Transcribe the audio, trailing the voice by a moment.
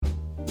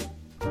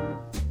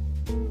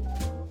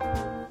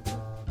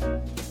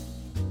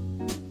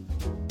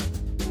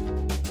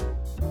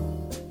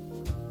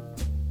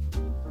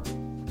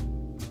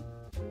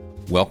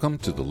Welcome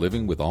to the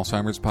Living with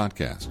Alzheimer's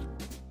podcast.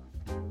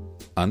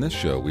 On this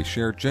show, we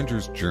share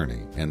Ginger's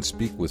journey and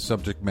speak with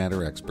subject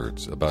matter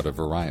experts about a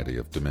variety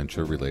of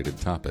dementia-related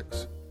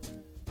topics.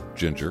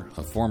 Ginger,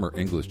 a former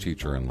English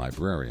teacher and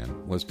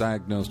librarian, was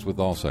diagnosed with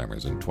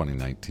Alzheimer's in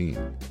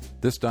 2019.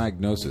 This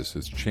diagnosis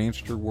has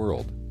changed her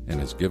world and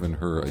has given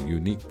her a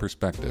unique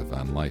perspective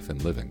on life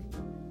and living.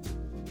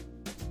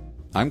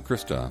 I'm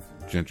Christoph,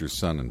 Ginger's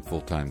son and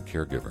full-time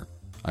caregiver.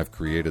 I've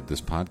created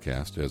this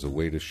podcast as a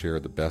way to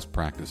share the best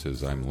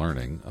practices I'm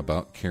learning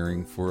about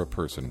caring for a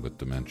person with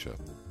dementia.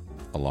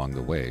 Along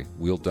the way,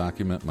 we'll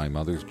document my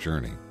mother's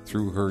journey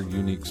through her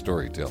unique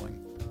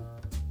storytelling.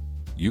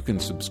 You can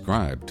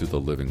subscribe to the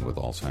Living with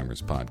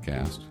Alzheimer's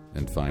podcast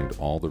and find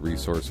all the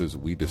resources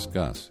we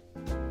discuss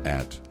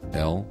at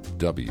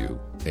lwalz.com.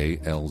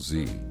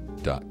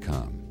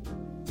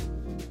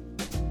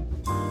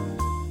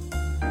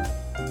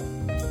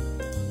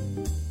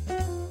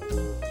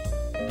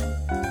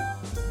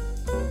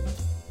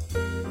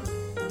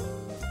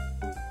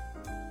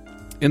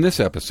 In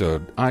this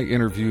episode, I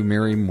interview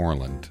Mary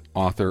Moreland,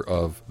 author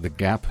of The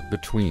Gap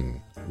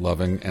Between: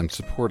 Loving and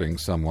Supporting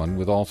Someone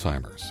with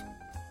Alzheimer's.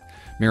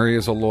 Mary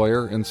is a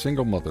lawyer and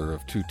single mother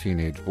of 2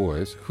 teenage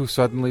boys who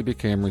suddenly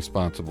became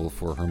responsible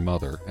for her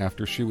mother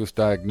after she was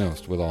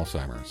diagnosed with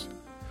Alzheimer's.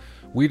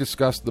 We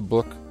discuss the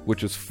book,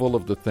 which is full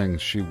of the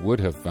things she would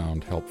have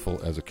found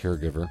helpful as a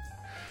caregiver,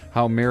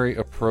 how Mary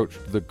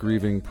approached the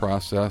grieving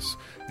process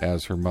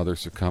as her mother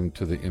succumbed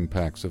to the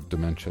impacts of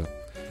dementia,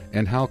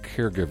 and how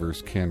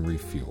caregivers can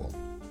refuel.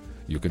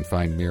 You can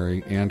find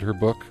Mary and her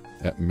book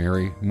at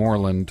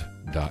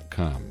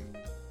marymoreland.com.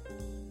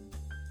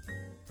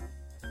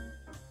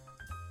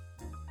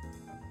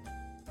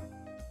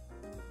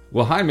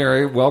 Well, hi,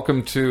 Mary.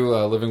 Welcome to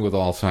Living with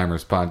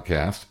Alzheimer's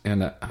podcast.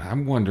 And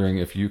I'm wondering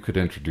if you could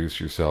introduce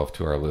yourself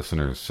to our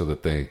listeners so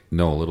that they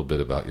know a little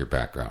bit about your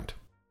background.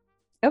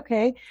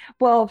 Okay.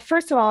 Well,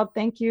 first of all,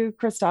 thank you,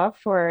 Christoph,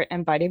 for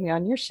inviting me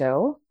on your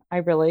show. I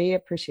really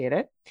appreciate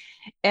it.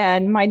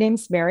 And my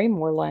name's Mary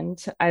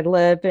Moreland. I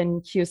live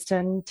in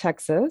Houston,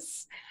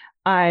 Texas.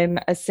 I'm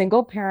a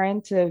single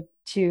parent of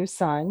 2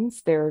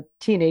 sons. They're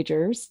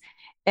teenagers.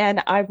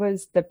 And I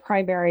was the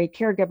primary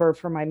caregiver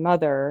for my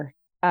mother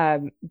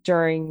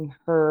during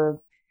her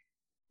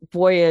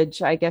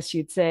voyage, I guess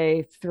you'd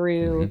say,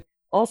 through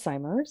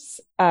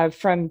Alzheimer's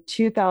from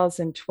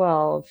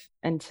 2012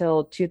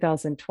 until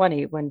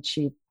 2020 when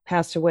she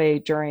passed away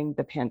during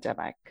the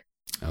pandemic.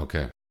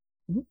 Okay.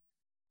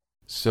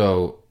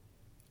 So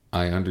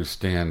I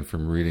understand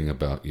from reading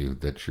about you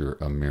that you're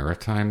a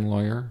maritime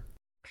lawyer.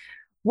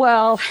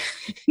 Well,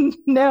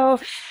 no,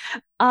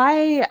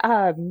 I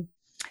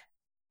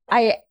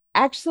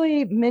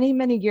actually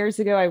many years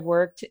ago I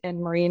worked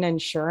in marine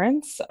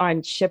insurance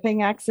on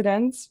shipping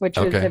accidents, which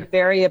was a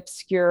very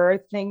obscure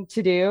thing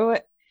to do.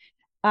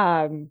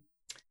 But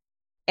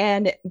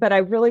I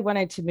really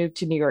wanted to move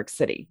to New York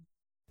City.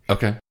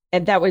 Okay.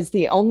 And that was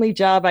the only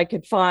job I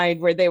could find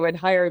where they would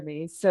hire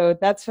me. So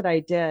that's what I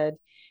did.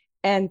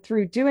 And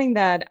through doing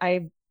that,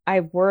 I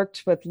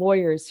worked with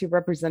lawyers who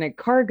represented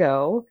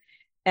cargo.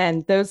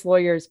 And those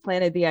lawyers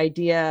planted the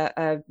idea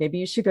of maybe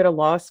you should go to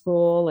law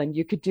school and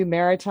you could do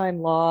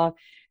maritime law.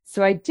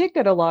 So I did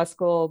go to law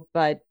school,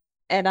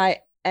 and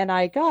I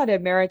got a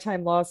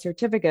maritime law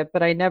certificate,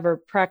 but I never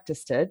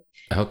practiced it.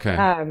 Okay.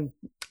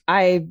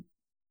 I've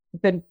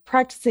been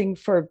practicing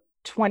for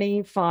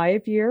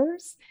 25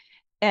 years.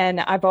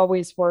 And I've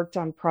always worked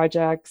on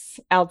projects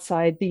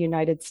outside the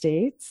United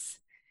States.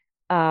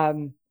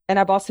 And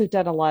I've also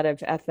done a lot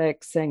of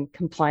ethics and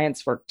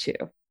compliance work too.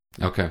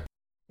 Okay.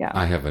 Yeah.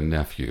 I have a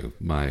nephew,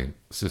 my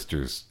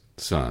sister's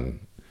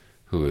son,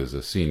 who is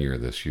a senior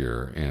this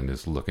year and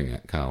is looking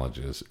at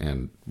colleges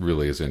and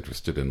really is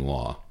interested in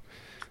law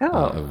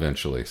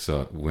eventually.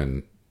 So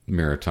when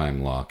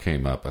maritime law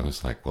came up, I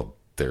was like, well,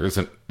 there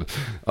isn't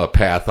a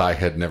path I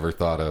had never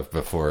thought of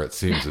before. It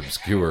seems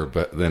obscure.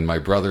 But then my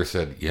brother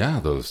said, yeah,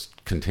 those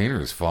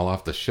containers fall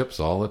off the ships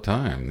all the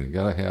time. You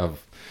got to have,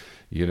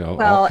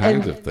 all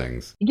kinds of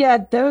things. Yeah,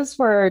 those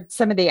were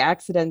some of the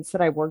accidents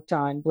that I worked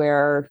on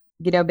where,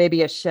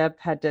 maybe a ship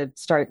had to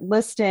start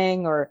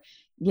listing or,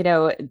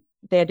 they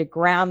had to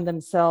ground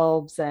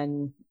themselves.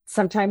 And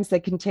sometimes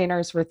the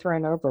containers were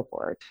thrown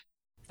overboard.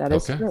 That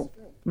is true.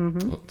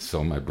 Mm-hmm.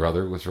 So my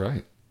brother was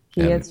right.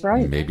 He is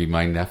right. Maybe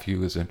my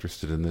nephew is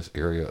interested in this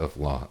area of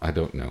law. I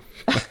don't know.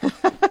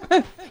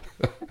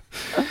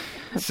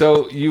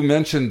 So you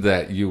mentioned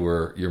that you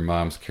were your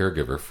mom's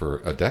caregiver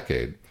for a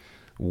decade.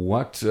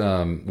 What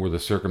were the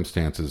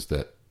circumstances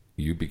that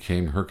you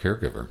became her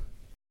caregiver?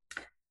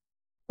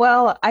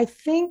 Well, I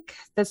think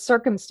the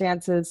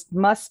circumstances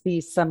must be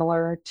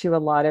similar to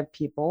a lot of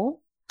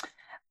people.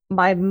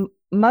 My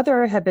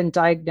mother had been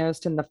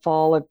diagnosed in the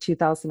fall of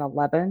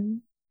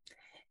 2011.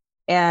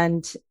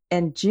 And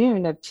in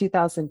June of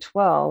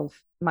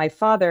 2012, my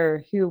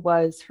father, who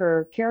was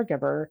her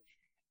caregiver,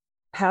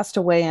 passed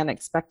away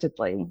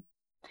unexpectedly.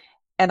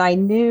 And I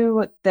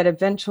knew that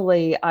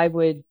eventually I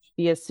would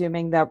be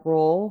assuming that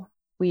role.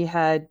 We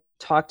had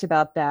talked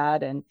about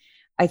that, and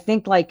I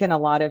think like in a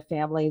lot of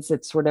families,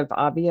 it's sort of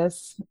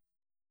obvious,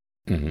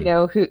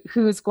 Hmm.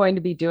 who's going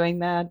to be doing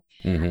that.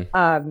 Hmm.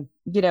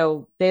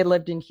 They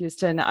lived in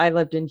Houston. I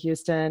lived in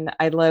Houston.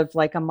 I lived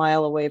like a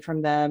mile away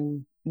from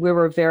them. We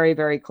were very,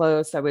 very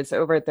close. I was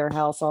over at their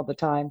house all the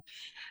time.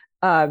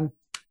 Um,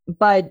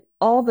 but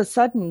all of a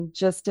sudden,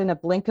 just in a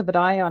blink of an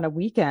eye on a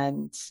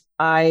weekend,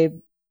 I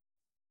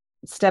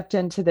stepped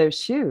into those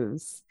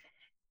shoes.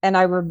 And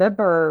I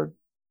remember,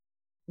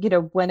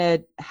 when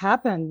it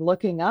happened,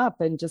 looking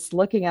up and just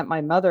looking at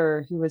my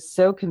mother, who was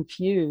so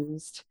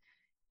confused,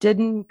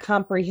 didn't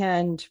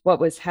comprehend what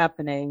was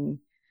happening.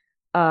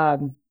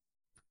 Um,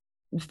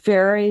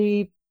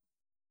 very,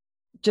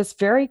 just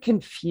very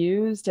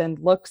confused and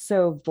looked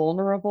so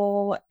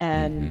vulnerable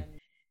and,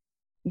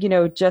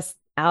 Hmm. just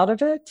out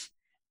of it.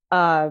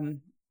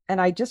 Um,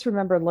 and I just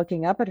remember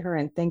looking up at her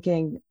and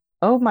thinking,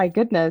 oh my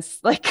goodness,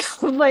 like,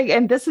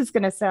 and this is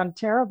going to sound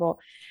terrible,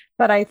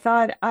 but I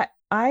thought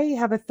I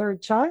have a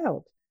third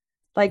child.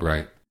 Like,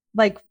 Right.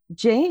 like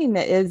Jane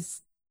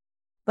is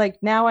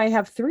like, now I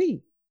have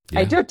three.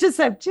 I Yeah. don't just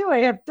have two, I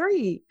have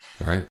three.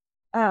 Right.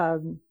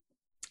 Um,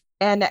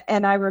 and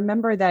I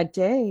remember that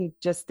day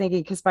just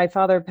thinking, because my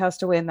father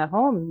passed away in the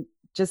home,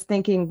 just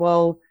thinking,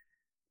 well,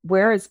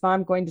 where is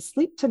mom going to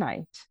sleep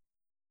tonight?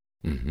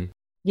 Hmm.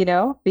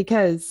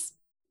 Because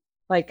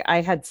like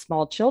I had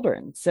small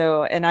children.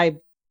 So, and I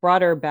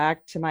brought her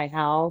back to my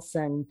house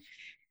and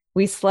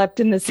we slept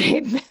in the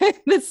same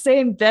the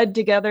same bed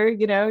together.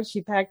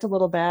 She packed a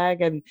little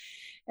bag and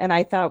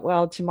I thought,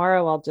 well,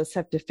 tomorrow I'll just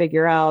have to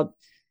figure out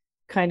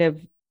kind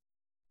of,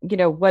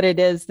 what it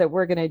is that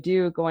we're going to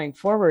do going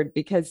forward.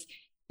 Because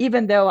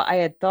even though I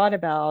had thought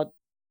about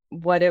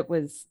what it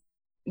was,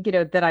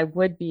 that I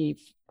would be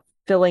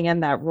filling in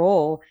that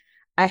role,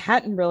 I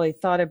hadn't really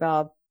thought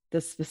about the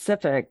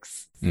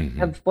specifics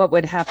Hmm. of what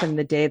would happen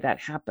the day that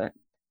happened.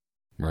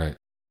 Right.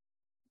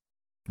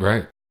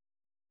 Right.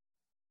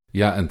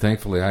 Yeah, and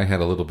thankfully I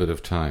had a little bit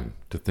of time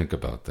to think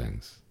about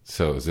things.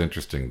 So it was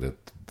interesting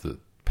that the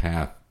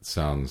path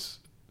sounds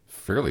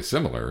fairly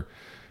similar.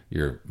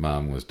 Your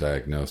mom was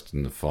diagnosed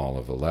in the fall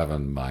of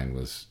 11. Mine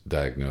was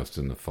diagnosed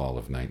in the fall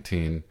of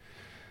 19.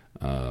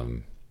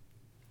 Um,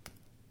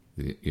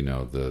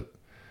 the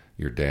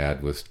your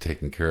dad was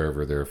taking care of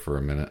her there for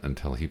a minute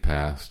until he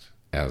passed,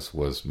 as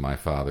was my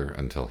father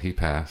until he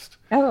passed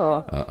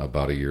Oh,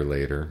 about a year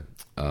later.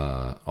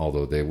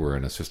 Although they were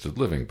in assisted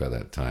living by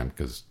that time,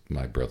 because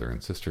my brother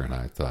and sister and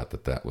I thought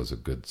that that was a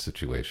good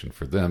situation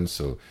for them.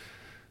 So,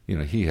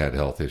 he had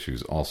health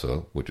issues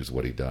also, which is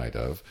what he died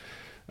of.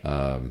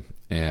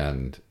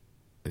 And,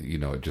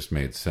 it just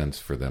made sense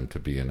for them to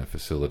be in a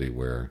facility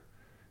where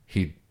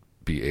he'd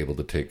be able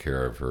to take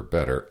care of her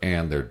better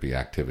and there'd be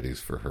activities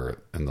for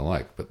her and the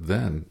like. But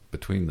then,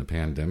 between the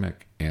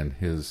pandemic and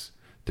his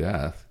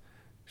death,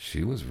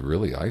 she was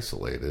really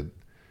isolated,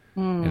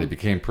 and it mm.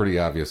 became pretty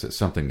obvious that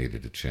something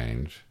needed to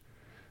change.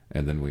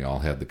 And then we all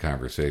had the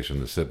conversation,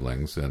 the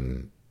siblings,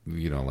 and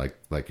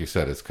like you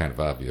said, it's kind of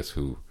obvious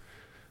who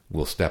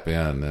will step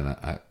in. And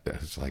I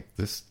was like,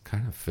 this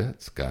kind of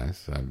fits,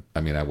 guys.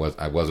 I mean, I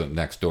wasn't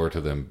next door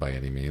to them by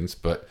any means,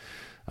 but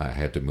I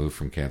had to move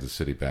from Kansas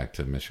City back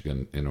to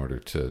Michigan in order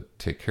to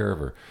take care of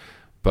her.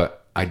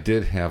 But I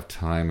did have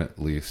time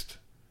at least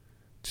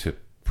to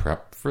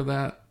prep for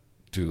that,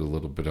 do a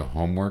little bit of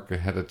homework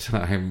ahead of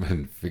time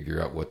and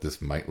figure out what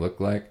this might look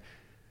like.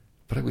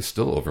 But I was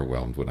still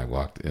overwhelmed when I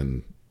walked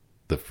in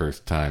the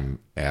first time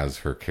as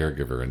her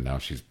caregiver, and now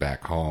she's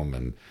back home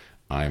and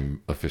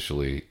I'm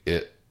officially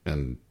it.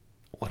 And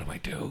what do I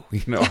do?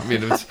 I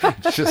mean,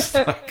 it's just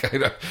like,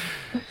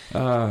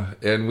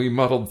 and we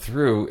muddled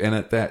through. And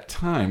at that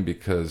time,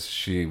 because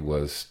she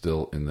was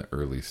still in the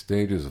early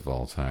stages of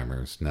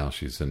Alzheimer's, now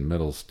she's in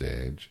middle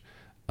stage,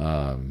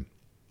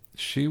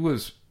 she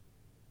was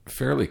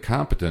fairly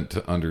competent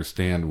to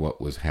understand what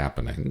was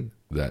happening,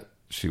 that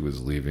she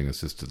was leaving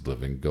assisted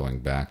living, going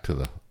back to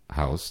the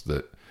house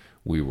that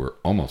we were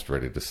almost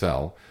ready to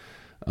sell,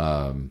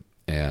 and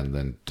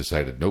then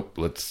decided, nope,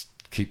 let's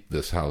keep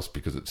this house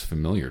because it's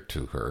familiar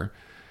to her.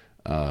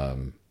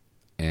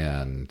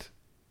 And,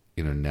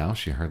 now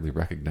she hardly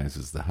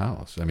recognizes the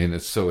house. I mean,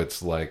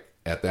 it's like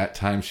at that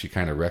time she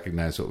kind of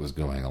recognized what was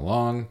going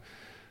along,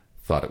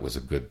 thought it was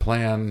a good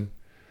plan,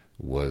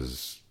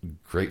 was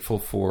grateful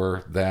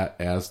for that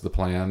as the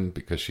plan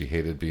because she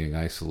hated being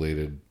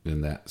isolated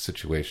in that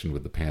situation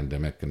with the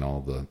pandemic and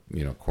all the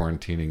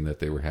quarantining that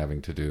they were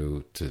having to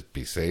do to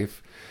be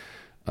safe.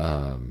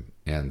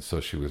 And so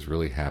she was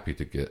really happy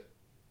to get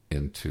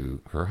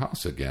into her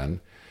house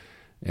again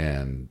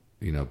and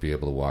be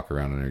able to walk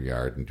around in her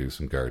yard and do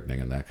some gardening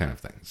and that kind of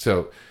thing.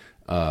 So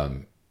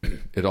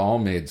it all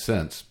made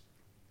sense.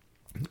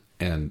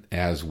 And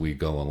as we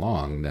go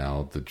along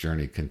now, the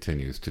journey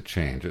continues to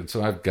change. And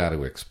so I've got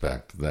to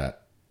expect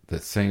that the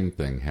same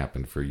thing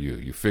happened for you.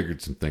 You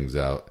figured some things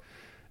out,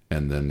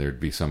 and then there'd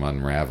be some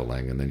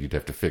unraveling, and then you'd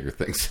have to figure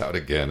things out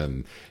again.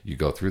 And you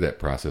go through that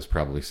process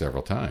probably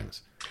several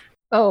times.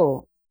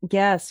 Oh,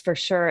 yes, for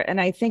sure.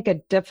 And I think a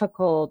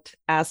difficult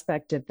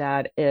aspect of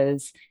that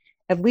is,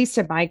 at least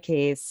in my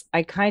case,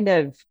 I kind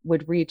of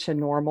would reach a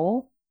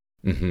normal,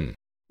 Mm-hmm.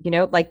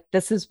 like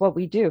this is what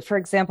we do. For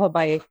example,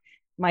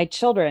 my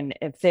children,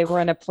 if they were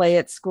in a play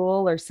at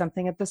school or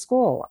something at the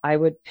school, I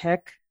would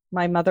pick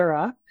my mother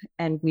up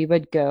and we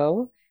would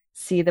go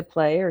see the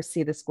play or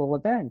see the school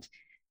event.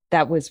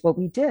 That was what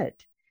we did.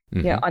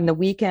 Mm-hmm. On the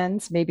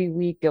weekends, maybe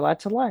we go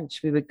out to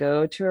lunch, we would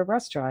go to a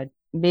restaurant.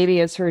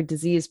 Maybe as her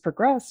disease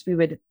progressed, we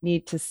would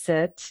need to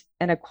sit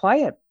in a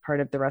quiet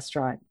part of the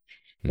restaurant.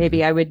 Mm-hmm.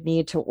 Maybe I would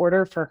need to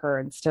order for her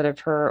instead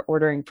of her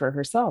ordering for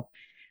herself.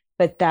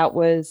 But that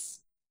was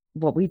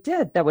what we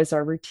did. That was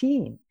our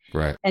routine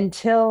Right.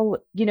 until,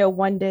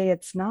 one day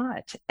it's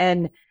not.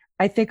 And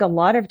I think a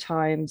lot of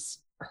times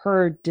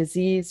her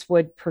disease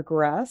would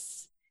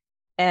progress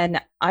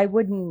and I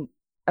wouldn't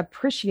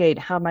appreciate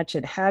how much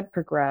it had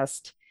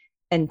progressed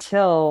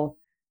until,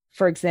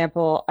 for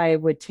example, I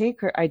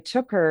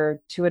took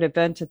her to an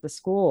event at the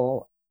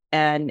school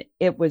and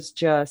it was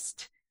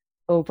just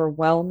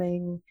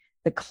overwhelming.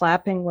 The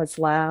clapping was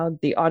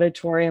loud, the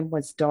auditorium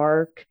was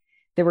dark,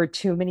 there were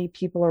too many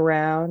people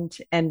around.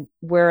 And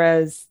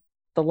whereas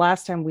the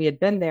last time we had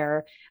been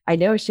there, I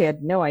know she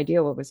had no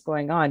idea what was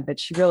going on, but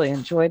she really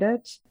enjoyed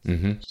it.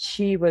 Mm-hmm.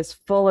 She was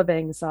full of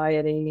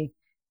anxiety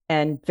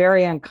and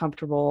very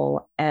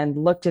uncomfortable and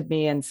looked at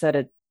me and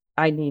said,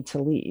 I need to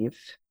leave.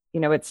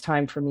 It's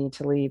time for me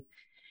to leave.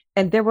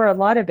 And there were a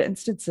lot of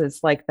instances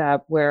like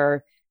that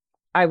where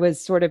I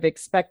was sort of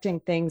expecting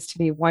things to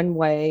be one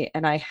way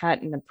and I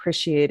hadn't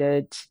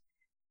appreciated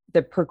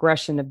the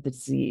progression of the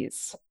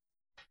disease.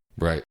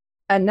 Right.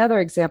 Another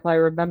example, I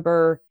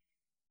remember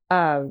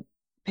uh,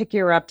 picking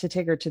her up to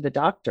take her to the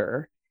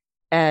doctor,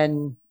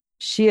 and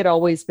she had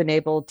always been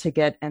able to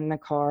get in the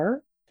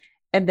car.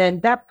 And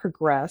then that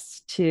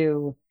progressed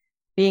to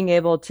being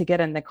able to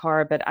get in the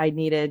car, but I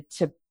needed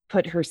to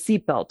put her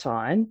seatbelt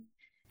on.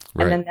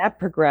 Right. And then that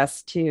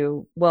progressed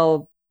to,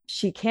 well,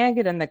 she can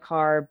get in the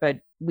car, but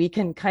we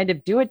can kind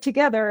of do it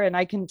together. And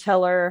I can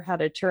tell her how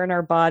to turn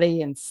her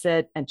body and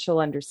sit, and she'll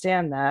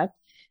understand that.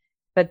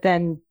 But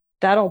then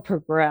that'll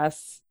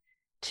progress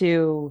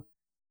to,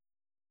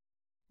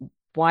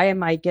 why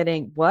am I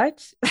getting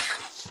what?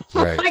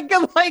 Right.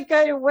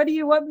 What do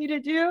you want me to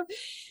do?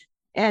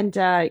 And,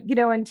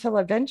 until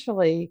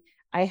eventually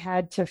I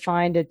had to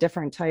find a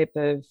different type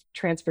of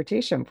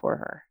transportation for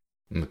her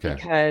Okay.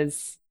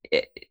 because,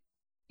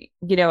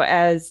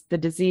 as the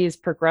disease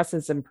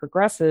progresses and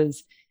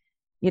progresses,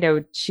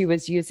 she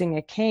was using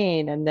a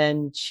cane and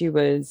then she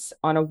was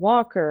on a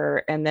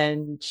walker and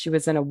then she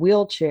was in a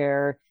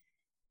wheelchair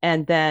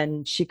and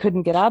then she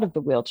couldn't get out of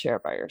the wheelchair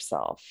by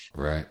herself,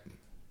 Right.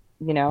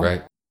 you know?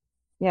 Right.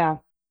 Yeah.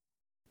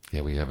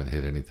 Yeah, we haven't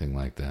hit anything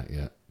like that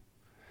yet.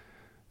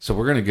 So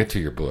we're going to get to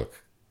your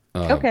book,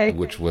 Okay.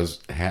 which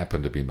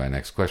happened to be my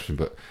next question.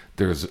 But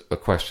there's a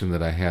question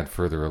that I had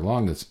further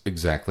along that's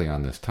exactly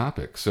on this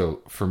topic.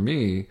 So for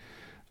me,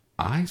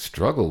 I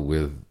struggle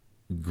with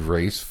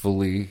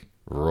gracefully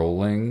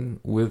rolling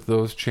with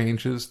those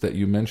changes that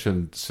you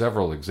mentioned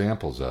several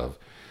examples of.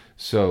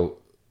 So,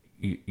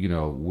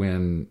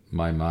 when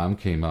my mom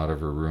came out of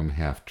her room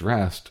half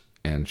dressed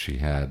and she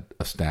had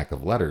a stack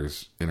of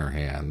letters in her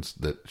hands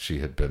that she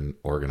had been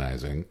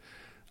organizing,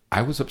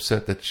 I was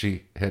upset that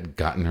she had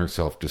gotten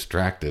herself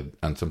distracted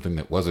on something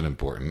that wasn't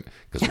important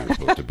because we were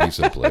supposed to be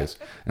someplace.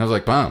 And I was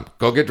like, Mom,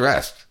 go get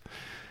dressed.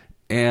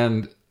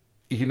 And,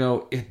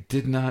 it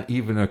did not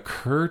even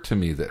occur to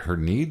me that her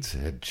needs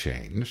had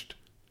changed.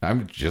 I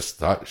just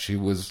thought she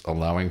was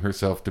allowing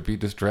herself to be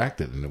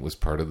distracted and it was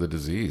part of the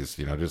disease,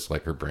 just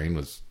like her brain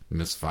was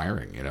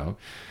misfiring, And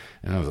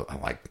I was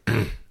like,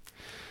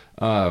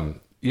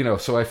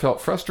 so I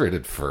felt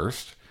frustrated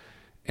first.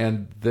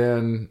 And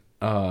then,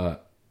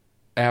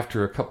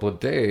 after a couple of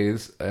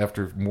days,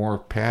 after more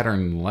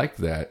pattern like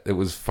that, it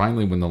was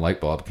finally when the light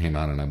bulb came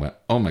on and I went,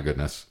 oh my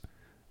goodness,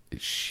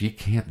 she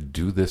can't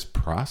do this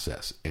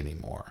process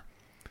anymore.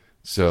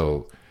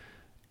 So,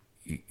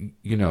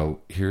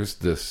 here's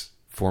this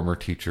former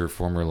teacher,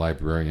 former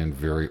librarian,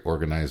 very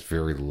organized,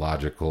 very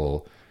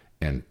logical.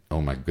 And oh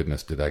my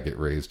goodness, did I get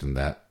raised in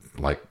that?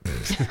 Like,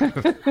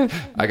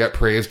 I got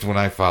praised when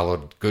I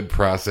followed good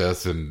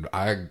process and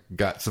I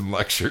got some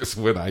lectures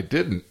when I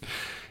didn't.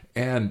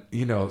 And,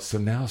 so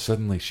now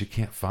suddenly she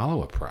can't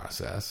follow a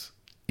process,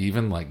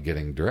 even like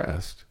getting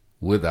dressed,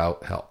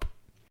 without help.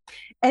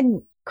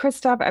 And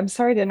Christoph, I'm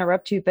sorry to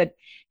interrupt you, but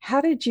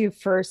how did you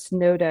first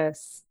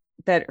notice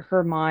that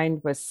her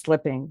mind was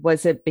slipping?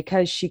 Was it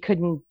because she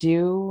couldn't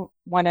do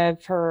one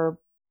of her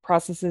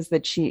processes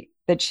that she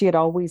had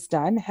always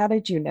done? How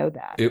did you know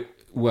that?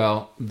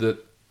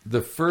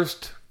 The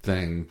first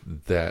thing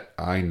that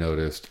I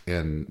noticed,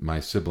 and my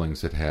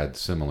siblings had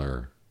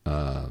similar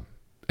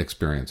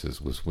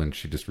experiences, was when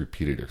she just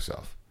repeated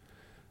herself.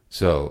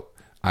 So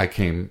I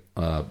came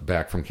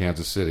back from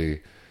Kansas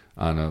City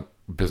on a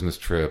business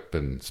trip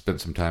and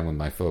spent some time with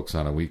my folks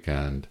on a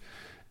weekend.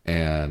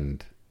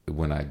 And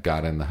when I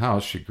got in the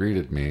house, she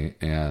greeted me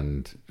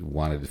and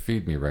wanted to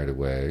feed me right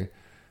away,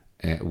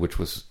 which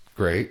was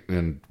great.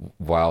 And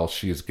while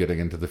she's getting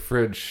into the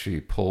fridge, she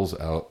pulls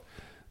out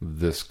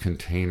this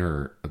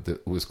container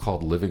that was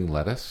called Living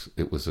Lettuce.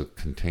 It was a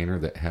container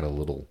that had a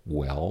little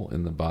well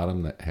in the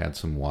bottom that had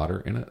some water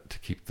in it to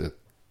keep the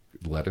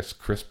lettuce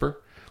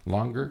crisper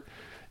longer.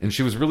 And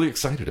she was really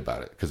excited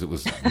about it because it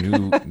was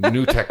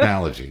new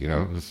technology. You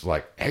know, it was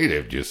like, hey,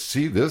 did you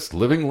see this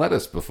Living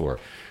Lettuce before?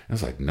 And I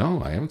was like,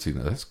 no, I haven't seen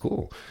that. That's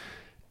cool.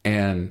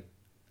 And,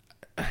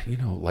 you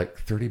know, like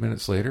 30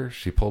 minutes later,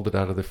 she pulled it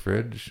out of the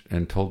fridge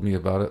and told me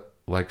about it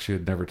like she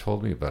had never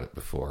told me about it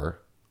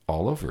before,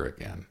 all over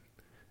again.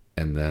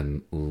 And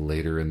then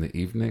later in the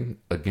evening,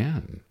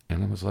 again.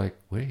 And I was like,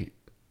 wait,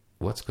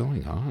 what's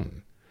going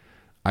on?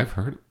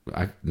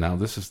 Now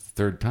this is the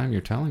third time you're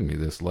telling me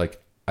this.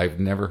 Like, I've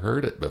never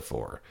heard it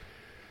before.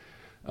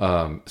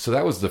 So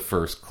that was the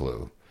first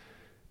clue.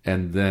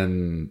 And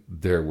then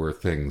there were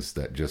things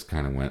that just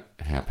kind of went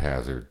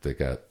haphazard. They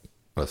got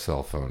a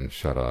cell phone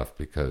shut off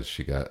because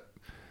she got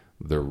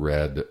the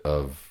red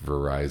of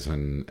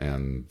Verizon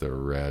and the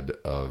red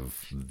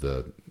of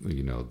the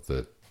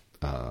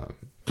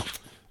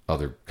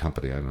other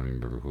company. I don't even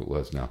remember who it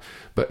was now.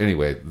 But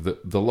anyway,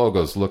 the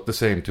logos looked the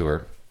same to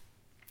her.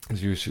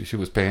 She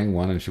was paying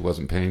one and she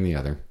wasn't paying the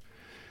other.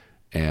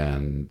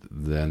 And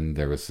then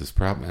there was this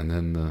problem, and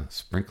then the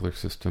sprinkler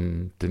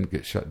system didn't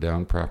get shut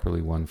down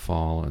properly one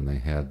fall, and they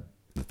had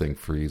the thing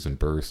freeze and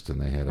burst,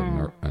 and they had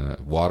a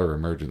water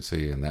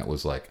emergency, and that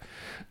was like,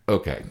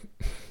 okay,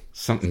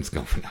 something's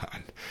going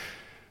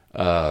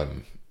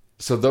on.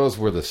 So those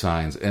were the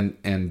signs,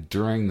 and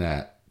during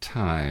that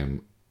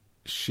time,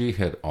 she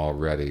had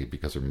already,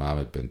 because her mom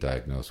had been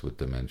diagnosed with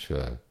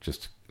dementia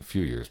just a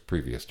few years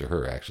previous to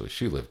her, actually,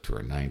 she lived to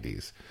her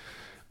 90s.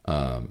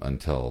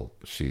 Until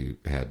she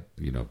had,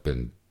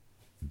 been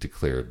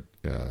declared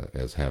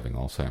as having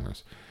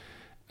Alzheimer's.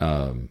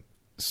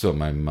 So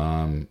my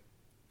mom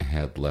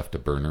had left a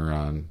burner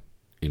on,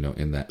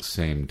 in that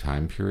same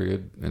time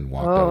period, and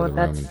walked out of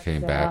the room and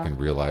came back and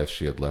realized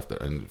she had left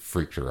it, and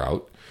freaked her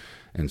out.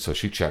 And so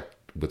she checked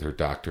with her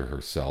doctor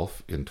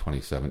herself in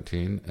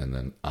 2017, and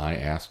then I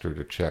asked her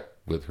to check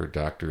with her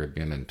doctor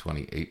again in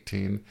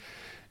 2018.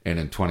 And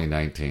in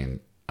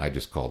 2019, I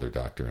just called her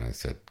doctor and I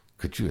said,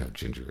 could you have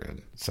Ginger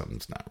in?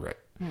 Something's not right.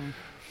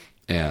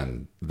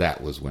 And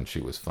that was when she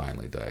was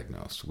finally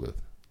diagnosed with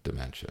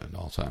dementia and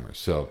Alzheimer's.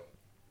 So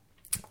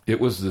it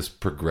was this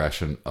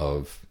progression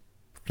of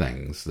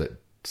things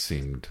that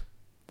seemed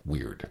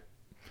weird.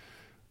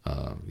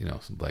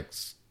 Like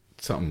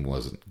something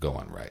wasn't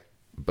going right.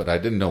 But I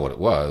didn't know what it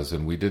was,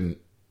 and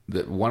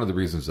one of the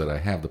reasons that I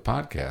have the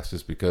podcast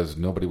is because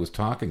nobody was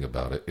talking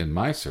about it in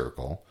my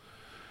circle.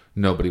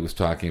 Nobody was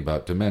talking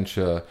about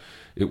dementia.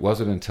 It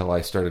wasn't until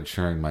I started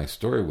sharing my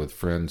story with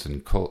friends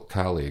and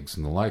colleagues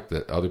and the like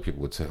that other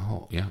people would say,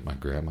 oh, yeah, my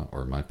grandma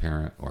or my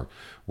parent or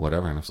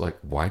whatever. And I was like,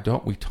 why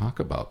don't we talk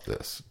about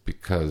this?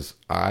 Because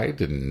I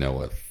didn't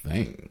know a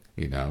thing,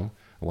 I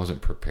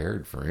wasn't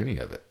prepared for any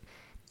of it.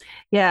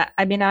 Yeah,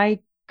 I mean, I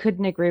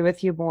couldn't agree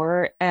with you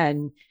more.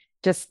 And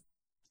just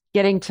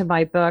getting to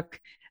my book,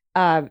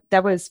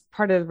 that was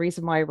part of the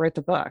reason why I wrote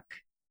the book.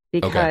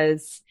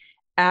 Because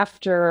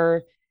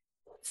after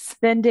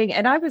spending,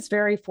 and I was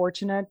very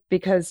fortunate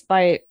because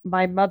my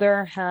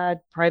mother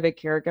had private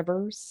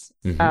caregivers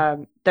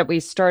that we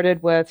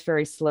started with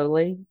very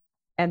slowly,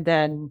 and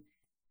then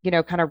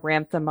kind of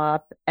ramped them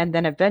up, and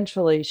then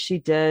eventually she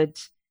did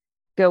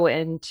go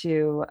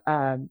into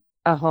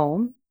a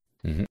home,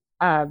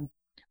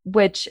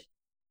 which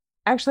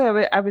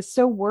actually I was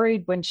so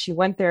worried when she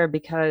went there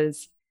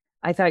because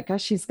I thought,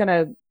 gosh, she's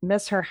gonna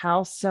miss her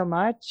house so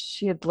much.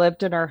 She had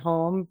lived in her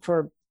home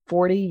for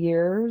 40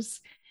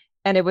 years.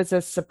 And it was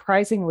a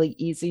surprisingly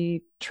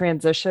easy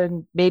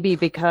transition, maybe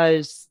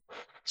because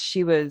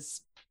she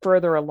was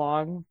further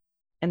along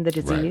in the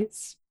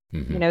disease,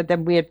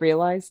 than we had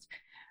realized.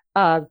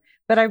 But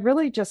I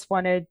really just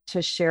wanted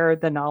to share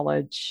the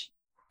knowledge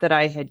that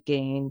I had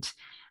gained.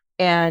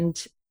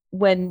 And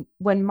when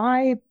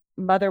my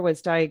mother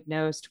was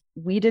diagnosed,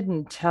 we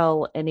didn't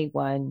tell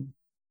anyone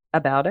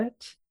about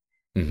it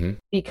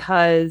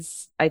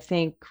because I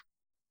think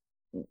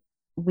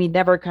we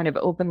never kind of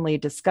openly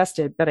discussed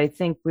it, but I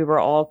think we were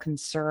all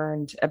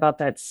concerned about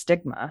that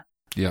stigma.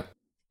 Yeah.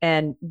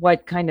 And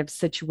what kind of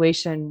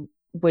situation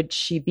would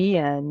she be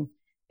in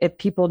if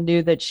people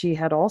knew that she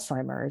had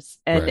Alzheimer's?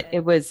 And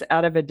it was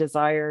out of a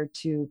desire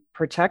to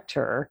protect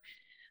her,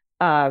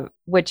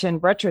 which in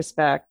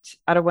retrospect,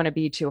 I don't want to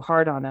be too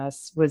hard on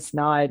us, was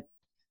not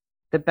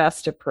the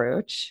best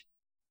approach.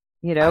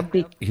 I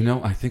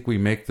think we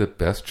make the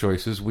best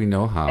choices we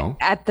know how.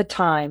 At the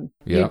time,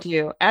 you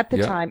do. At the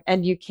time.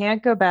 And you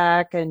can't go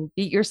back and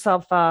beat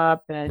yourself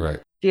up and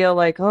feel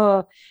like,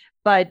 oh,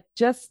 but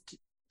just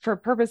for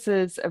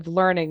purposes of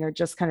learning or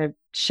just kind of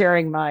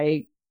sharing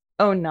my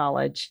own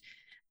knowledge,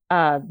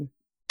 I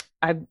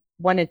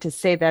wanted to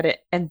say that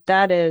and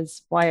that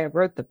is why I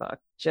wrote the book.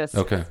 Just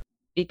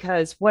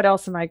because what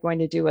else am I going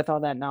to do with all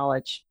that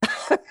knowledge?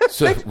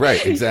 So,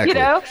 right, exactly.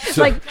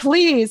 So, like,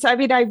 please. I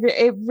mean,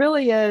 it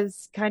really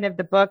is kind of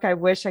the book. I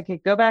wish I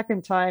could go back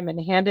in time and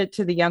hand it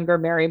to the younger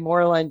Mary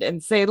Moreland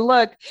and say,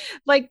 look,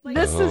 like,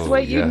 this is oh,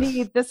 what you yes,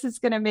 need. This is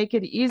going to make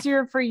it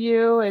easier for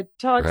you. It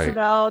talks right.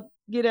 about,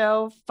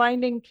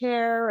 finding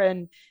care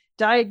and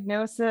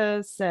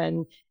diagnosis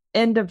and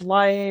end of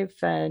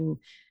life and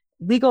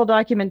legal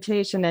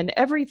documentation and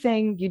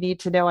everything you need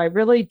to know. I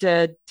really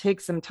did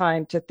take some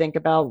time to think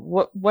about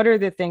what are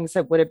the things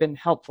that would have been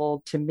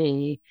helpful to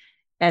me,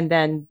 and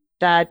then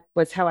that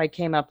was how I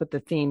came up with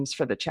the themes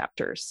for the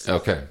chapters.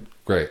 Okay,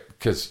 great.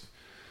 Because,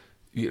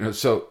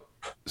 so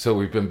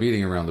we've been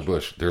beating around the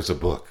bush. There's a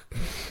book.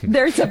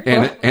 There's a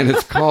book. And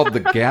it's called The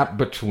Gap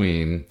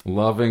Between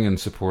Loving and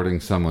Supporting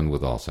Someone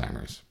with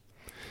Alzheimer's.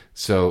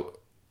 So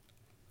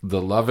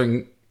the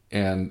loving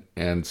and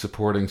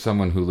supporting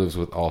someone who lives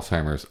with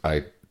Alzheimer's,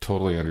 I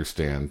totally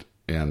understand.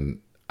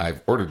 And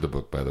I've ordered the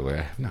book, by the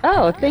way.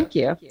 Oh, thank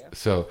you.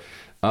 So,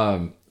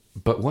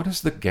 but what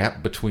does the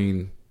gap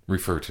between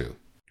refer to?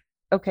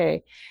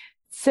 Okay.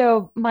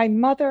 So my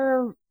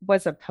mother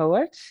was a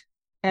poet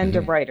and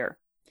a writer.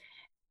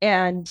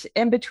 And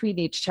in between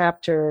each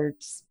chapter,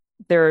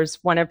 there's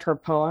one of her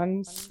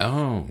poems.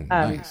 Oh,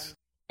 nice.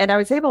 And I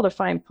was able to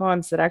find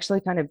poems that actually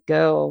kind of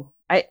go.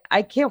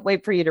 I can't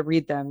wait for you to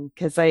read them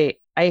because I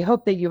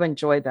hope that you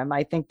enjoy them.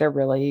 I think they're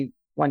really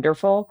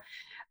wonderful.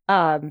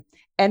 And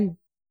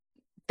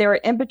they're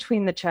in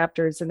between the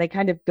chapters and they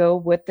kind of go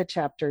with the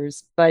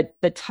chapters. But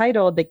the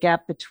title, The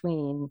Gap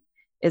Between,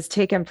 is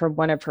taken from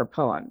one of her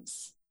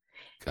poems.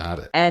 Got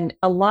it. And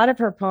a lot of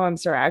her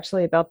poems are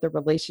actually about the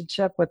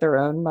relationship with her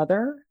own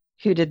mother,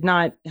 who did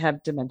not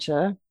have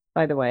dementia,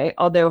 by the way,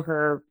 although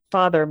her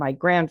father, my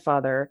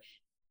grandfather,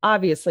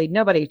 obviously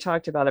nobody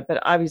talked about it, but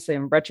obviously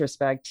in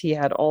retrospect, he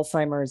had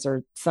Alzheimer's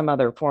or some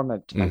other form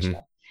of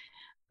dementia.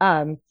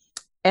 And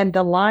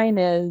the line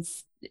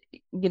is,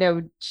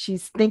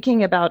 she's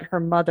thinking about her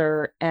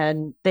mother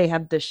and they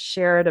have this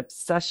shared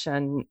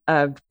obsession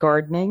of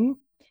gardening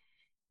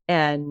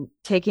and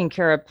taking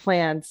care of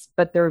plants,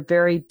 but they're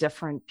very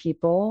different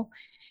people.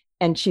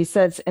 And she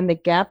says, in the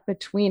gap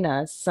between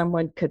us,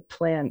 someone could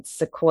plant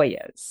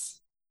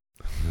sequoias.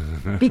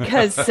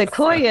 Because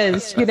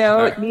sequoias,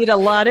 need a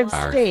lot of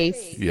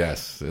space.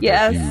 Yes.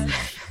 Yes.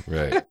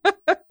 Right.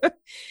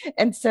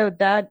 And so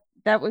that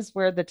was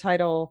where the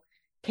title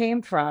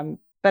came from.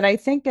 But I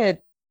think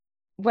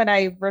when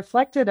I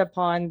reflected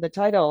upon the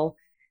title,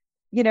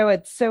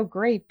 it's so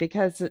great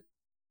because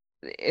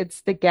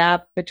it's the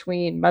gap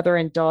between mother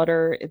and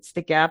daughter. It's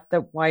the gap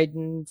that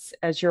widens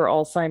as your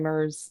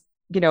Alzheimer's,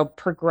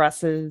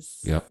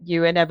 progresses. Yep.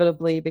 You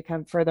inevitably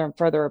become further and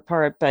further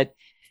apart. But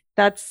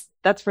that's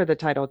where the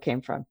title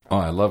came from. Oh,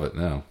 I love it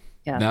now.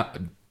 Yeah. Now,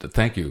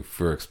 thank you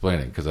for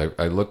explaining, because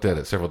I looked at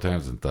it several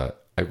times and thought,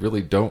 I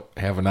really don't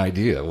have an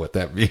idea what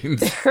that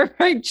means.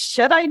 Right.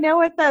 Should I know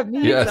what that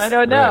means? Yes, I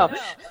don't know.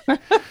 Right.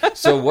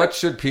 So what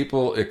should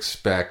people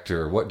expect,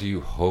 or what do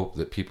you hope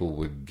that people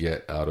would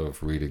get out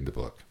of reading the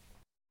book?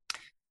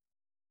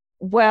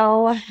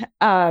 Well,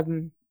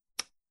 in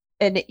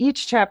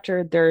each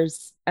chapter,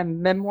 there's a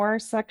memoir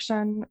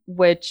section,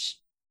 which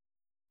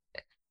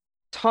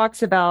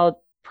talks about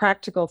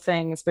practical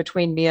things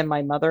between me and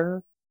my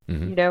mother.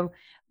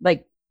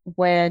 Like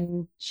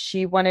when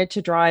she wanted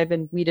to drive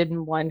and we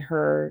didn't want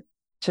her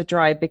to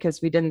drive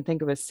because we didn't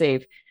think it was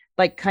safe,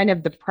 like kind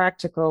of the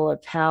practical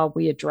of how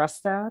we address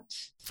that.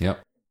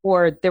 Yep.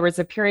 Or there was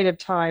a period of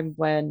time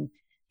when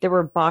there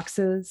were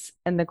boxes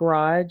in the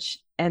garage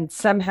and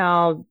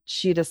somehow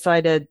she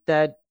decided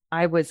that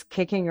I was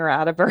kicking her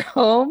out of her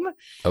home.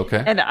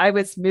 Okay. And I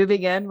was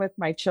moving in with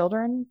my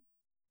children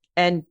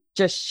and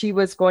just she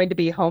was going to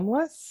be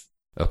homeless.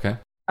 Okay.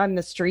 On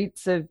the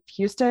streets of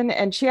Houston.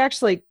 And she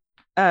actually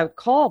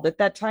called. At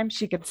that time,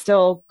 she could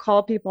still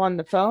call people on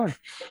the phone.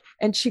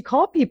 And she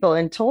called people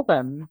and told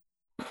them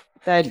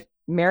that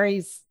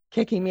Mary's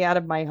kicking me out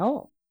of my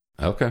home.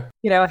 Okay.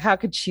 How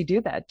could she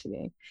do that to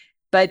me?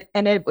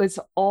 And it was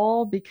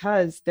all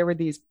because there were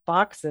these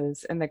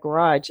boxes in the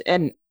garage.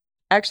 And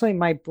actually,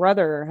 my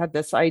brother had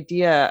this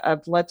idea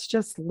of let's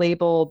just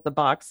label the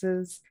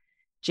boxes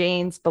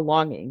Jane's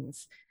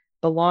belongings,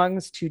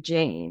 belongs to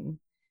Jane.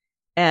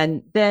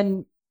 And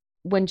then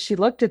when she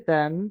looked at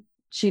them,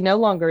 she no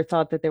longer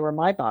thought that they were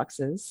my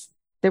boxes.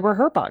 They were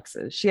her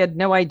boxes. She had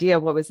no idea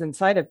what was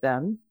inside of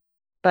them.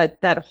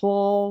 But that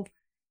whole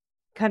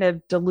kind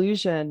of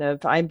delusion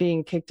of I'm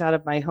being kicked out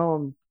of my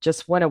home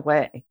just went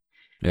away.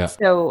 Yeah.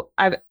 So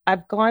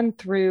I've gone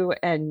through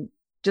and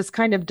just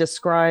kind of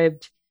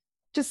described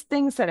just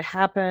things that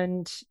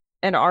happened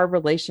in our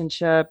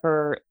relationship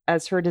or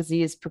as her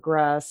disease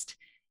progressed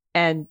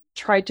and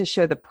tried to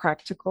show the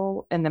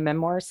practical in the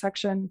memoir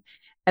section.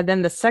 And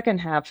then the second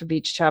half of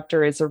each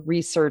chapter is a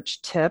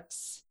research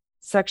tips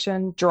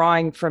section,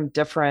 drawing from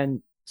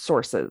different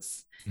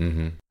sources.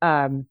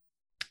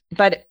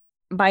 But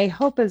my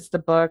hope is the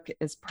book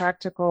is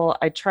practical.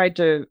 I tried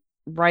to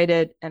write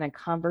it in a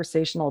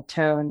conversational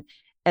tone,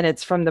 and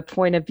it's from the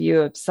point of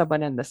view of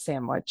someone in the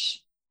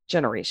sandwich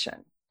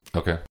generation.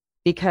 Okay.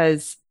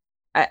 Because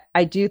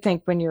I do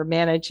think when you're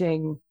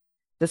managing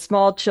the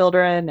small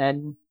children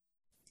and,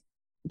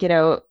 you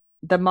know,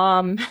 the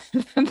mom,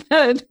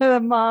 the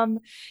mom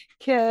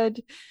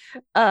kid,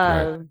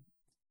 Right.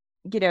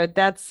 uh,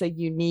 that's a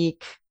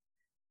unique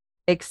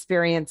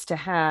experience to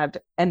have.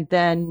 And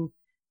then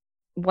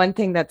one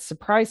thing that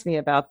surprised me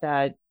about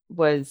that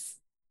was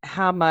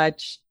how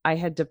much I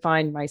had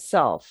defined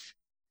myself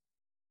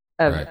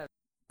of Right.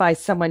 by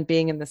someone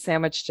being in the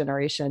sandwich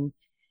generation.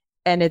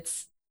 And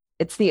it's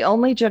the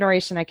only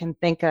generation I can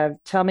think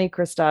of. Tell me,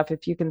 Christoph,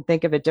 if you can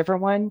think of a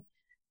different one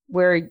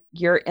where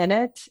you're in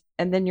it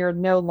and then you're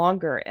no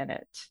longer in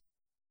it.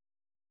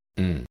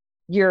 Mm.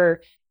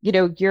 You're,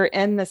 you're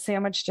in the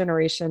sandwich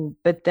generation,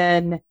 but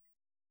then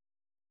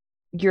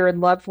your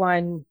loved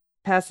one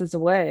passes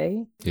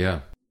away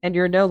Yeah. and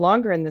you're no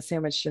longer in the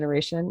sandwich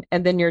generation.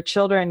 And then your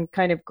children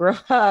kind of grow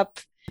up.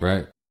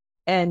 Right.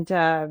 And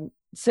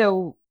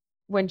so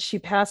when she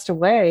passed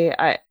away,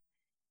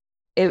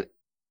 it,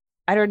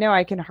 I don't know,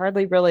 I can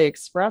hardly really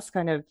express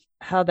kind of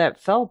how that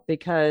felt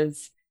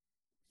because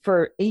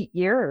for 8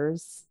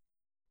 years,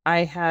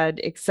 I had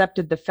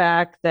accepted the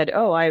fact that,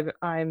 oh, I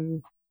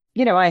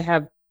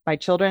have my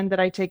children that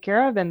I take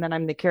care of, and then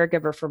I'm the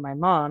caregiver for my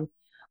mom.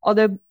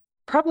 Although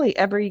probably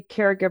every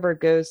caregiver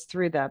goes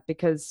through that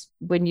because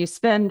when you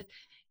spend,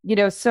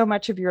 so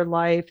much of your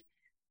life,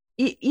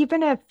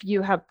 even if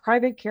you have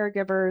private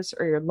caregivers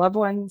or your loved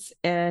ones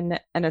in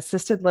an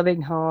assisted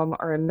living home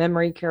or a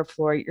memory care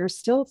floor, you're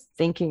still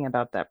thinking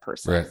about that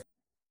person Right.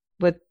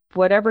 with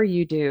whatever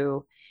you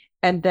do.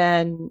 And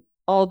then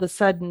all of a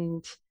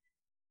sudden,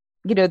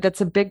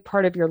 that's a big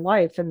part of your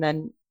life. And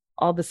then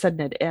all of a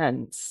sudden it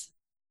ends.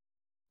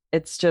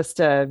 It's just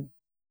I,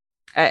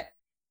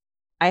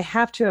 I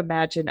have to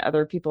imagine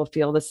other people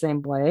feel the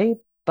same way,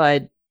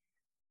 but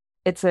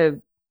it's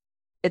a,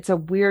 it's a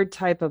weird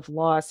type of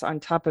loss on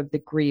top of the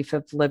grief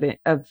of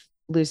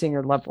losing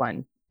your loved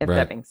one, if that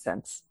Right. makes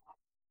sense.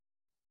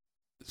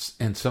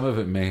 And some of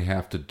it may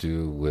have to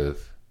do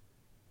with,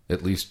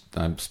 at least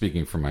I'm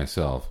speaking for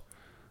myself,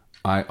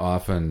 I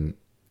often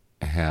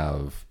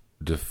have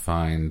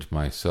defined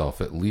myself,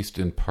 at least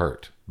in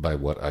part, by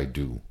what I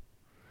do,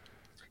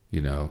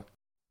 you know?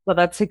 Well,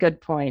 that's a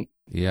good point.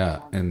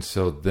 Yeah. And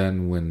so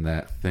then when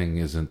that thing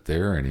isn't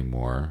there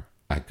anymore,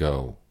 I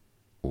go,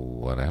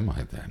 what am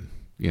I then?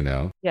 You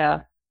know?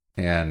 Yeah.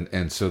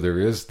 And so there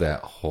is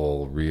that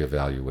whole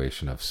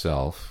reevaluation of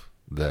self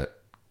that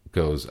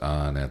goes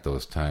on at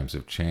those times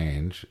of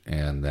change,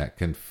 and that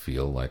can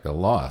feel like a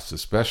loss,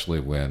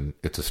 especially when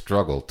it's a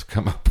struggle to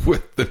come up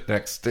with the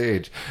next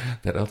stage.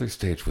 That other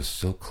stage was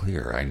so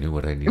clear. I knew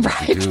what I needed to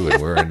Right. do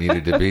and where I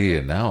needed to be,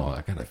 and now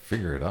I got to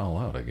figure it all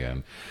out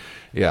again.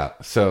 Yeah,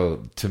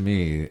 so to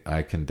me,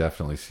 I can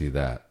definitely see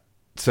that.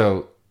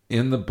 So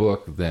in the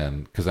book,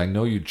 then, because I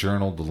know you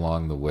journaled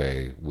along the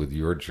way with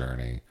your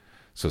journey,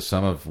 so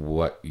some of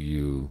what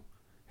you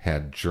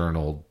had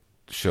journaled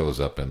shows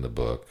up in the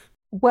book.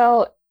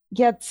 Well,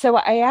 yeah. So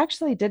I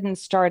actually didn't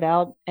start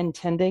out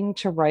intending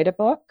to write a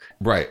book.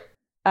 Right.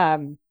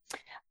 Um,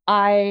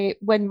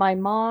 when my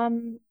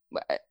mom,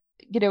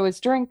 it was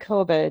during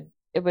COVID,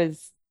 it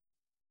was,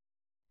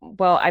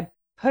 well, I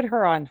put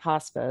her on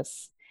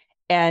hospice.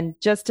 And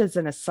just as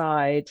an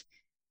aside,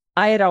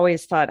 I had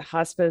always thought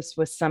hospice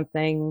was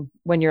something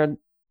when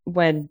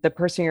the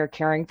person you're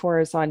caring for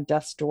is on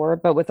death's door.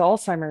 But with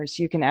Alzheimer's,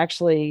 you can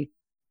actually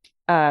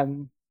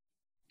um,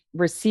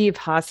 receive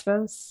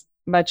hospice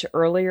much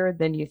earlier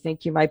than you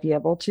think you might be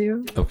able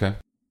to. Okay.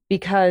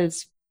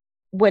 Because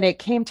when it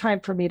came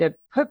time for me to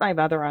put my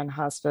mother on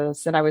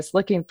hospice and I was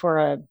looking for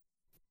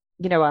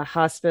a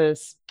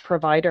hospice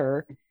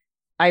provider,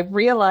 I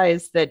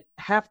realized that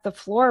half the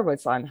floor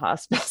was on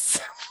hospice.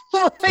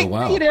 Oh,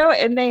 wow.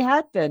 And they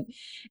had been.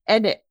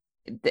 And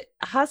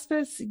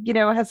hospice,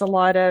 has a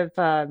lot of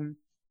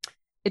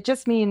it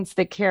just means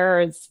the care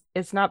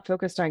is not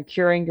focused on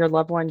curing your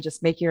loved one,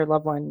 just making your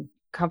loved one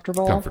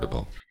comfortable.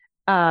 Comfortable.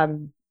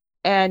 Um,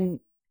 and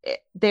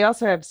they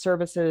also have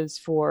services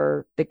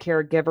for the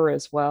caregiver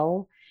as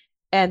well.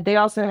 And they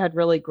also had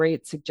really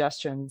great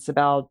suggestions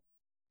about,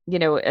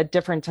 a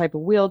different type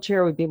of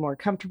wheelchair would be more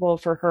comfortable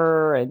for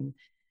her. And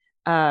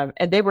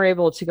they were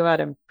able to go out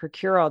and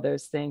procure all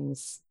those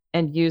things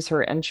and use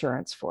her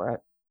insurance for it.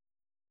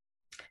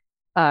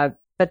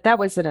 But that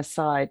was an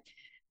aside.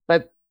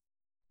 But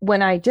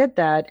when I did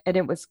that, and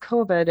it was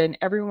COVID, and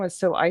everyone was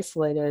so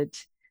isolated,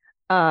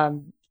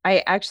 I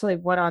actually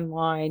went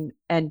online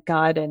and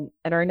got an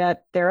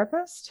internet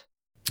therapist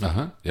Uh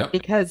huh. Yep.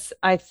 because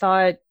I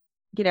thought,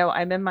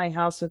 I'm in my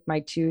house with my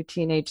two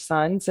teenage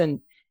sons,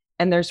 and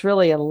there's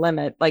really a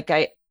limit. Like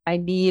I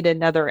need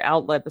another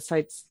outlet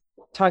besides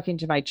talking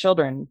to my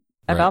children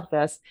Right. about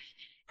this.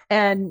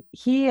 And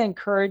he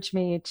encouraged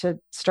me to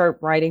start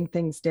writing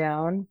things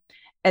down.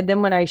 And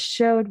then when I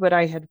showed what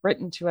I had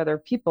written to other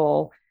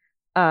people,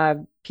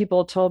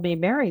 people told me,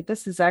 Mary,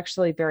 this is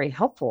actually very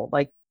helpful.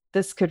 Like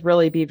this could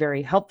really be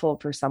very helpful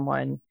for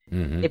someone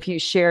Mm-hmm. if you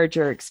shared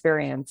your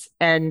experience.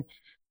 And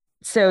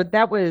so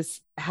that was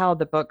how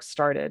the book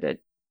started.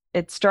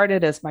 It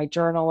started as my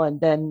journal,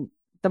 and then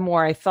the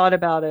more I thought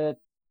about it,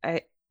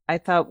 I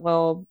thought,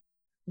 well,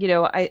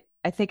 I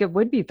think it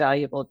would be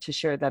valuable to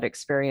share that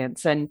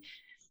experience. And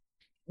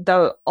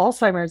the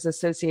Alzheimer's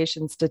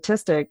Association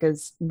statistic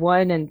is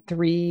 1 in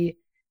 3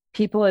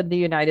 people in the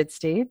United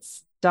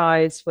States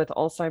dies with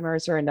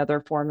Alzheimer's or another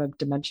form of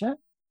dementia.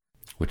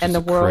 Which And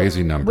is the a world,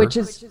 crazy number. which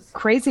is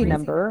crazy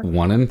number,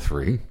 1 in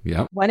 3.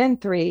 Yep. 1 in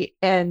 3.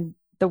 And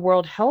the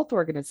World Health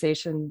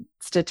Organization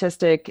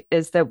statistic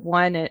is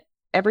that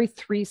every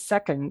 3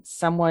 seconds,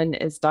 someone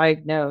is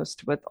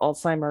diagnosed with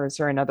Alzheimer's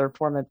or another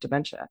form of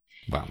dementia.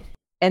 Wow.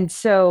 And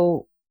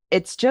so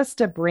it's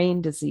just a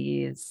brain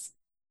disease,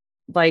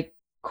 like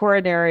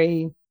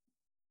coronary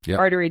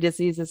artery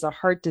disease is a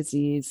heart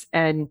disease.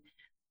 And,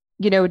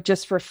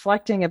 just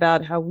reflecting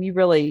about how we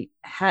really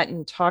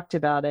hadn't talked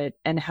about it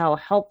and how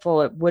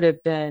helpful it would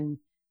have been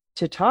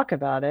to talk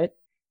about it,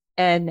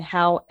 and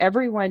how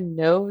everyone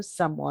knows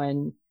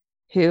someone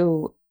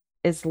who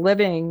is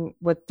living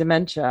with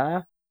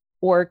dementia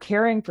or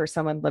caring for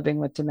someone living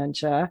with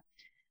dementia.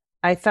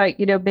 I thought,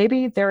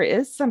 maybe there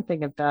is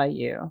something of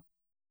value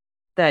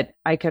that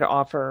I could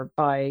offer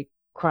by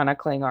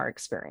chronicling our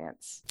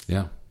experience.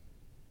 Yeah.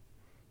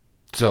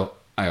 So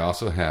I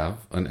also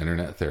have an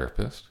internet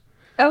therapist.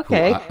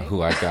 Okay.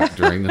 Who I got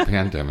during the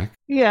pandemic.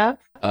 Yeah.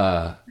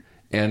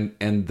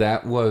 And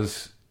that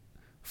was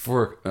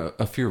for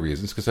a few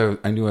reasons, because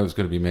I knew I was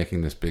going to be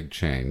making this big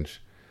change.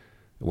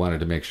 I wanted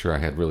to make sure I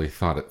had really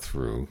thought it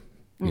through,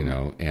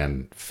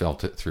 and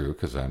felt it through,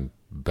 because I'm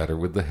better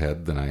with the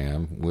head than I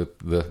am with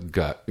the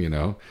gut,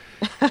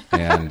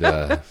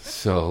 And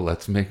so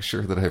let's make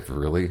sure that I've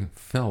really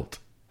felt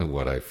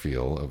what I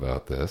feel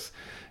about this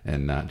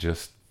and not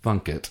just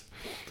thunk it.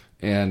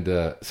 And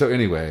so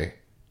anyway,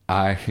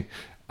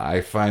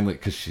 I finally,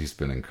 because she's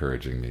been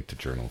encouraging me to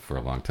journal for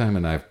a long time,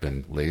 and I've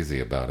been lazy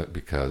about it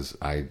because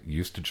I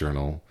used to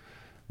journal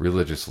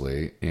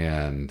religiously,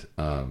 and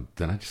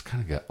then I just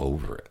kind of got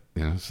over it.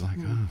 It's like,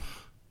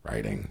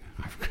 writing,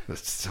 it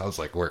sounds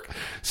like work.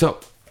 So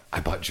I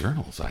bought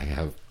journals. I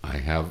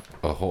have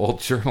a whole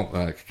journal.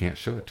 I can't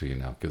show it to you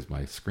now because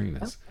my screen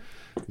is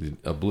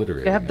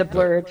obliterated. You have the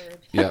blurred.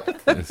 Yeah.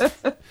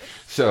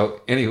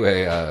 So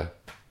anyway,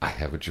 I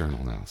have a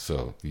journal now.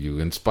 So you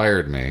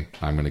inspired me.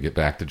 I'm going to get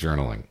back to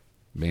journaling.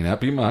 May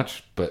not be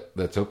much, but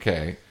that's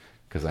okay,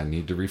 because I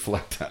need to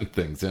reflect on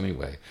things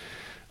anyway.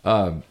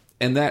 And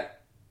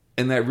that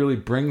really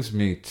brings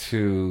me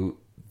to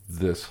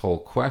this whole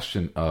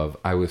question of,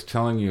 I was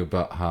telling you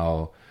about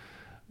how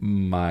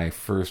my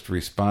first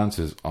response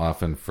is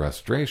often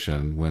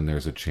frustration when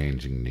there's a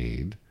changing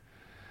need,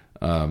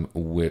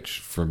 which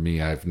for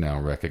me I've now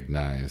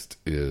recognized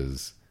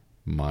is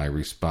my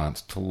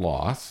response to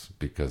loss,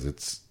 because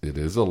it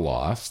is a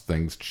loss.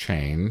 Things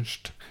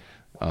changed.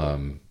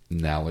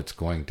 Now it's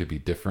going to be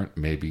different,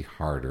 maybe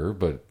harder,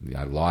 but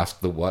I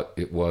lost what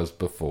it was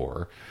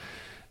before.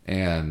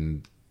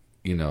 And,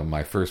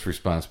 my first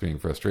response being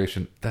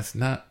frustration, that's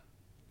not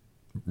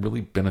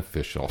really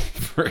beneficial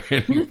for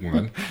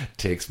anyone.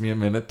 Takes me a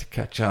minute to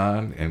catch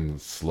on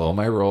and slow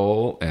my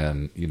roll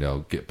and,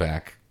 get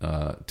back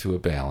to a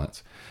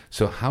balance.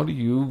 So how did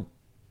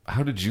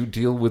you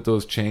deal with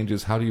those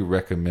changes? How do you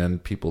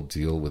recommend people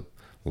deal with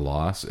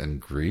loss and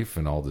grief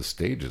and all the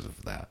stages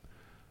of that?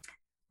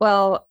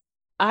 Well,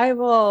 I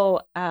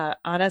will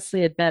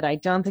honestly admit, I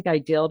don't think I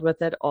dealt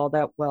with it all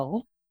that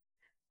well,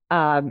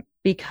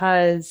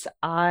 because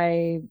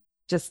I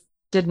just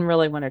didn't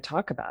really want to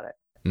talk about it,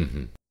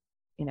 Mm-hmm.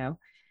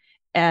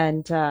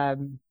 And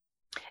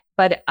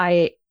but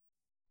I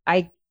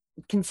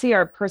can see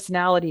our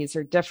personalities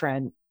are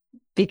different,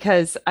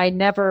 because I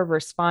never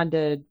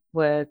responded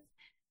with,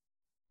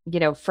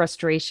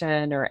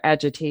 frustration or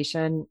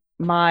agitation.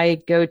 My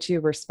go-to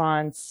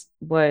response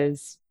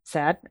was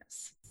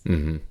sadness.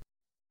 Mm-hmm.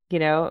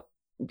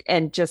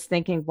 And just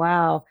thinking,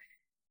 wow,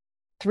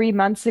 3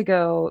 months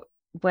ago,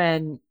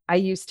 when we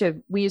used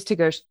to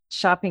go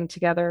shopping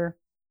together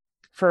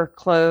for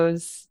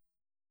clothes,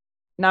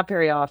 not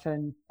very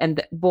often.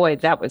 And boy,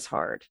 that was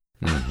hard.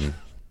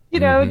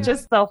 Mm-hmm.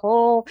 Just the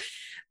whole,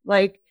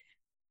 like,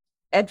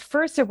 at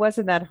first it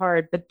wasn't that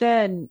hard, but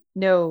then,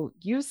 no,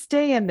 you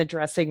stay in the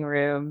dressing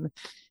room,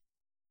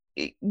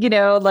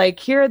 like,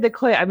 here are the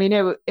clothes. I mean,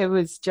 it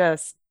was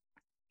just,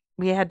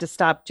 we had to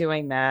stop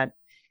doing that.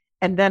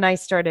 And then I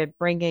started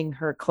bringing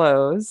her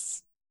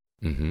clothes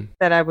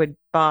that I would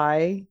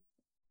buy,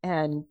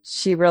 and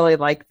she really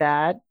liked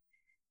that.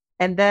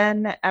 And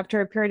then after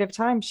a period of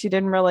time, she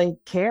didn't really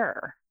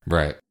care.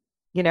 Right.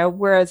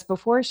 Whereas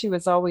before she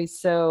was always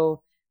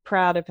so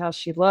proud of how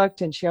she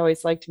looked, and she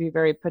always liked to be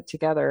very put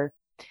together.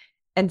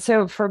 And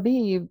so for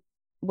me,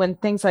 when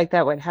things like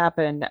that would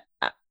happen,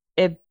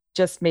 it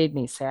just made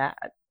me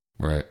sad.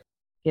 Right.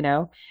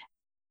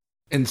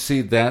 And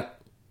see,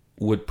 that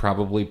would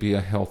probably be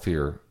a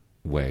healthier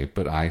way,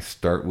 but I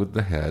start with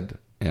the head.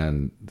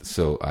 And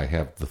so I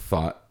have the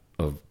thought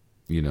of,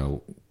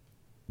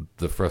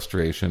 the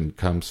frustration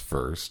comes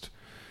first.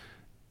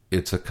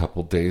 it's a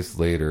couple days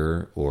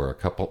later or a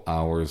couple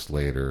hours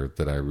later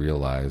that I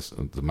realize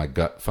that my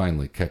gut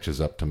finally catches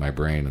up to my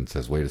brain and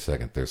says, wait a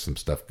second, there's some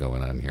stuff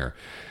going on here.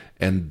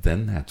 And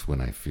then that's when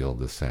I feel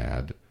the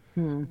sad,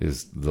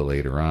 is the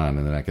later on.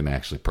 And then I can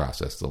actually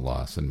process the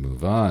loss and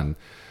move on.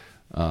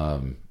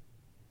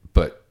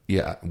 But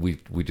yeah, we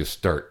just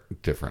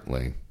start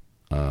differently.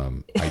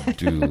 I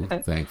do,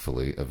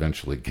 thankfully,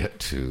 eventually get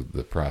to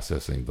the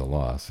processing the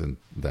loss, and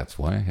that's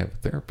why I have a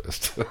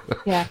therapist.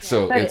 Yeah.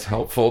 So it's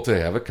helpful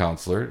to have a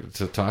counselor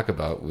to talk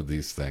about with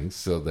these things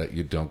so that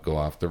you don't go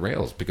off the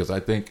rails, because I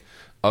think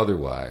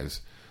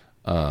otherwise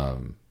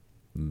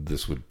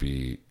this would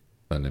be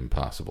an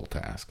impossible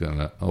task,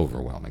 an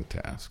overwhelming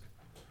task.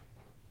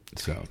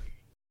 So,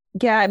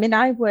 Yeah, I mean,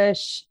 I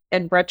wish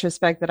in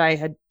retrospect that I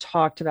had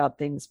talked about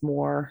things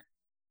more,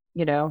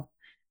 you know.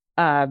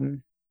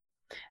 Um,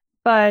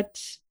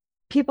 but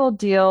people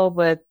deal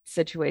with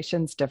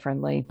situations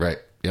differently. right.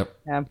 Yep.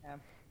 Yeah.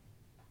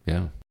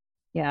 Yeah.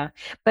 Yeah.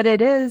 But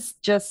it is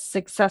just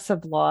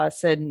successive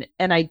loss, and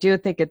I do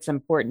think it's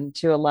important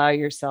to allow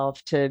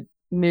yourself to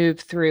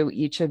move through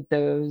each of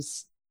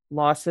those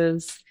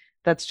losses.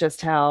 That's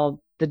just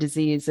how the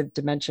disease of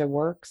dementia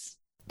works.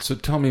 So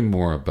tell me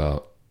more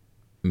about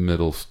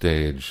middle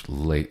stage,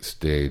 late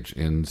stage,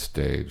 end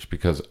stage,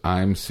 because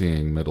I'm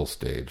seeing middle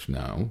stage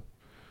now.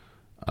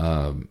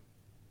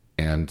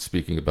 And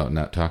speaking about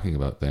not talking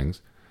about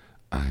things,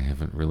 I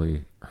haven't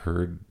really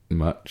heard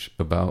much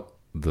about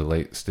the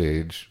late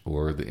stage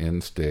or the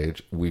end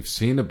stage. We've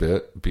seen a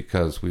bit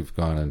because we've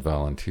gone and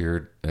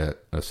volunteered at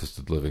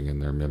assisted living in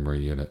their memory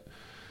unit.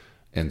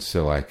 And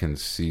so I can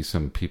see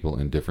some people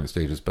in different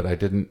stages, but I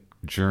didn't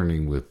journey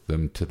with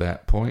them to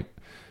that point.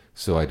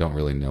 So I don't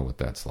really know what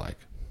that's like.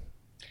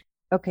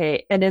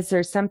 Okay. And is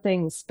there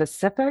something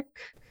specific?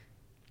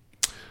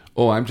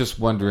 Oh, I'm just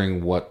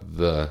wondering what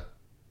the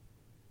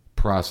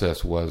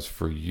process was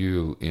for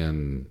you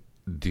in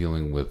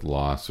dealing with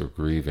loss or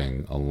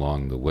grieving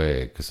along the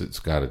way, because it's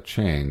got to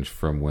change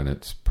from when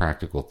it's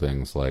practical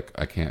things like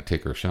I can't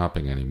take her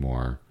shopping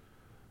anymore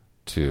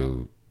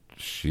to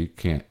she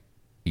can't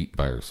eat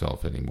by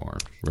herself anymore,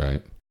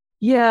 right?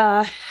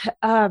 Yeah.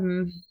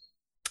 Um,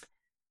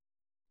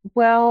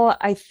 well,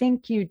 I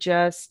think you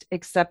just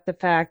accept the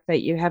fact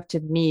that you have to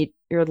meet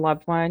your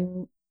loved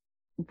one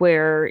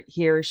where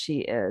he or she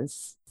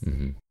is.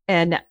 Mm-hmm.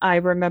 And I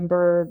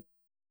remember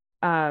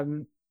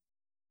um,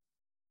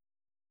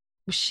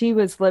 she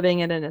was living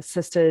in an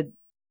assisted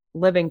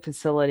living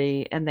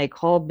facility, and they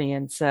called me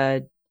and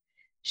said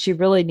she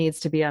really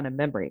needs to be on a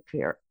memory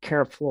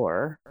care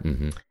floor.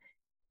 Mm-hmm.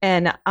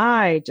 And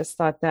I just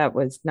thought that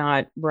was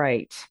not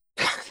right.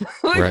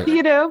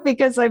 Right.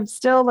 Because I'm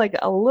still like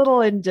a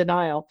little in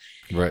denial.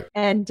 Right.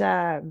 And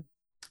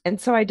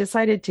so I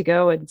decided to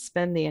go and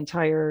spend the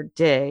entire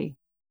day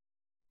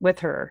with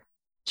her,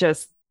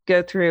 just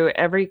go through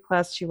every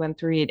class she went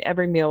through, eat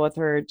every meal with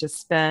her, just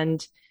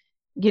spend,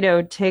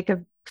 take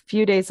a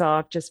few days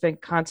off, just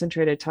spend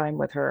concentrated time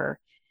with her.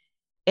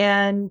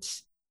 And,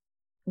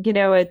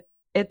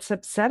 it's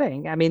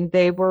upsetting. I mean,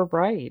 they were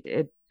right.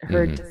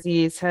 Her Mm-hmm.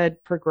 disease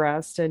had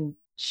progressed and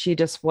she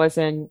just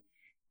wasn't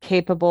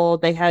capable.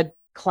 They had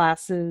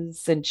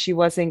classes and she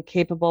wasn't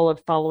capable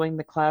of following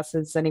the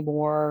classes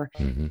anymore.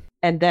 Mm-hmm.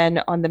 And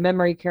then on the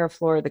memory care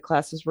floor, the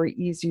classes were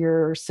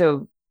easier.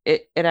 So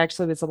it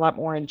actually was a lot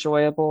more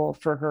enjoyable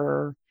for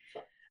her.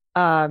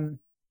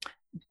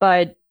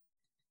 But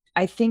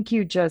I think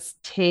you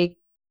just take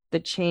the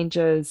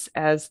changes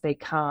as they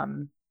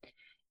come.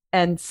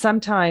 And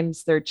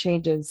sometimes they're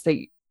changes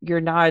that you're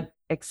not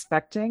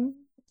expecting.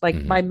 Like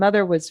Mm-hmm. my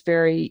mother was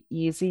very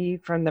easy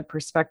from the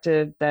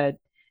perspective that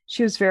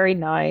she was very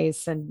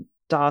nice and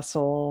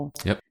docile.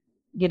 Yep.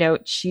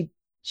 She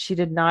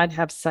did not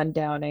have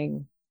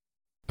sundowning,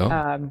 Oh,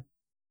 um,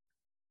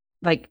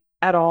 like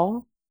at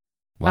all.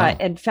 wow.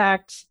 In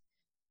fact,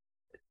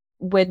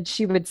 when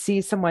she would see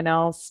someone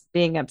else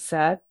being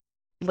upset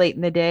late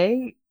in the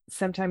day,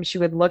 sometimes she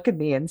would look at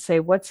me and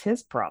say, "What's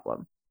his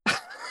problem?"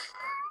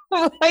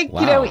 Like,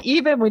 Wow.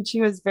 even when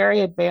she was very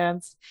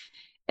advanced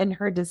in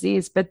her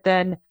disease, but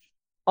then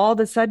all of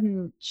a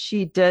sudden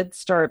she did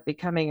start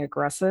becoming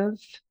aggressive.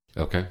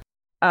 Okay.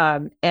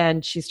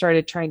 And she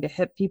started trying to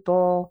hit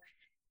people,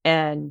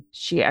 and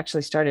she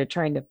actually started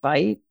trying to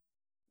bite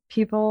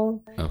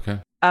people. Okay.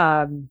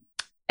 Um,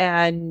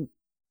 and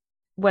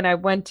when I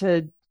went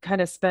to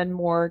kind of spend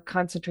more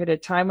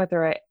concentrated time with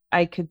her,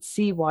 I could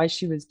see why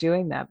she was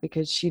doing that,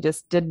 because she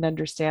just didn't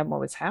understand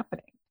what was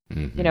happening.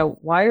 Mm-hmm.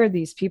 Why are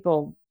these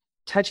people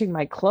touching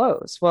my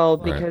clothes? Well,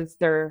 Right. because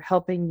they're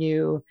helping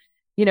you,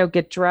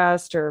 get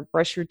dressed or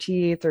brush your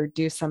teeth or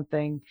do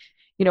something.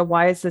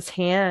 Why is this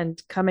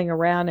hand coming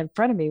around in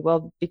front of me?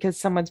 Well, because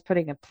someone's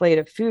putting a plate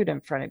of food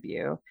in front of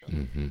you.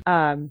 Mm-hmm.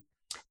 Um,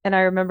 and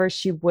I remember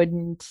she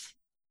wouldn't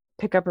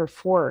pick up her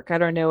fork. I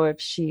don't know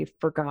if she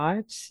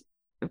forgot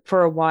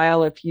for a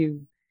while, if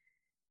you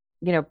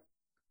know,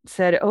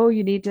 said, "Oh,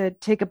 you need to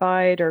take a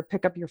bite or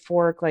pick up your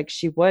fork," like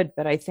she would.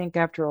 But I think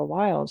after a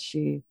while,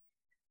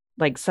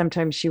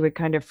 sometimes she would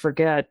kind of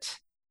forget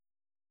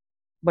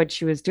what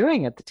she was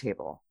doing at the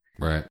table.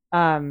 Right.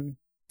 Um,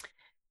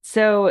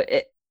 so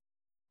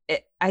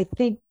I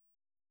think,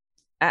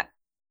 I,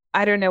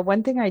 I don't know,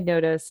 one thing I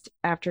noticed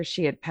after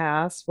she had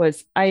passed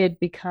was I had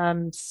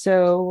become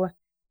so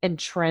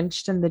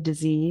entrenched in the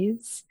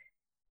disease.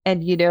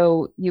 And, you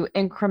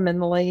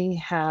incrementally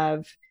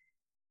have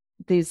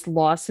these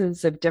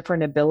losses of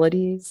different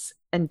abilities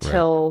Right.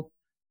 until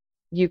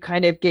you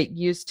kind of get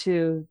used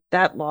to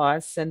that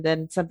loss, and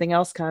then something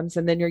else comes,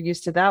 and then you're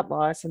used to that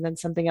loss, and then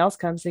something else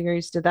comes and you're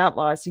used to that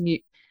loss. And you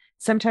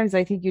sometimes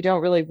I think you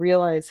don't really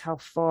realize how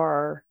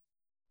far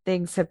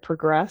things have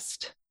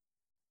progressed,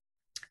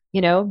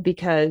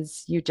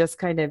 because you just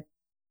kind of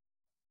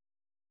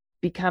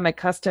become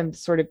accustomed to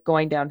sort of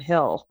going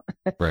downhill,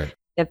 Right.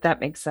 if that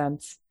makes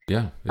sense.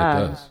 Yeah, it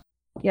um does.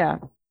 yeah.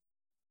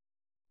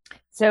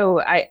 So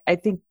I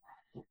think,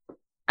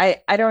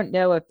 I don't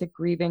know if the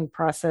grieving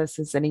process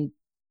is any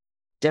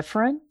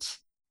different,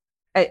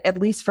 at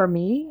least for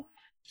me,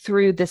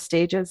 through the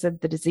stages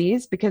of the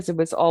disease, because it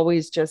was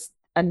always just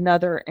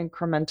another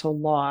incremental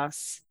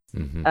loss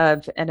Hmm.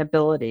 of an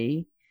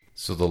ability.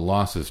 So the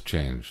losses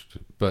changed,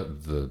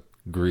 but the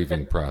But,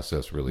 grieving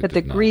process really but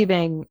the did not.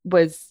 grieving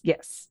was,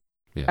 yes,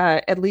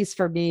 Yeah. at least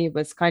for me,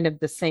 was kind of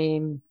the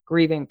same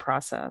grieving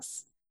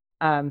process.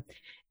 Um,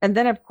 and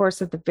then, of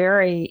course, at the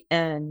very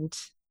end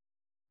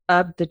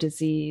of the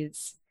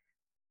disease,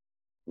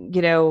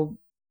 you know,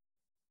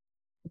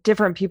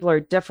 different people are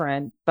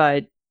different,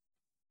 but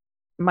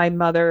my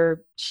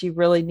mother, she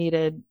really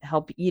needed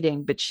help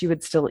eating, but she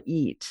would still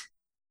eat.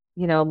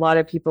 A lot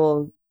of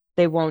people,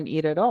 they won't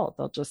eat at all.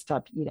 They'll just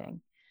stop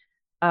eating.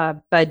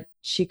 But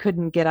she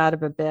couldn't get out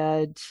of a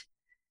bed.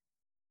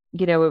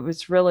 It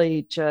was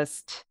really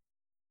just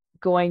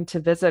going to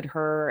visit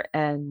her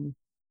and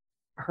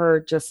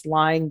her just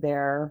lying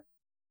there,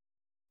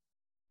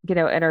 in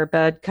her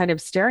bed, kind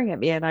of staring at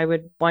me. And I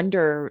would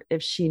wonder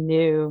if she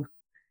knew,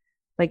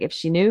 like if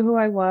she knew who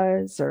I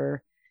was,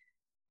 or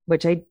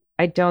which I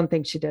don't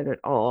think she did at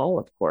all.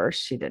 Of course,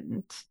 she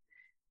didn't.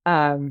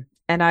 And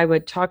I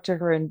would talk to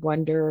her and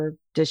wonder,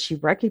 does she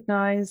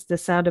recognize the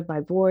sound of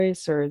my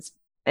voice, or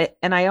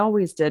and I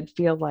always did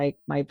feel like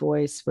my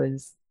voice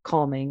was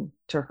calming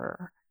to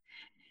her.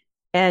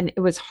 And it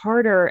was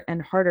harder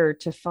and harder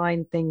to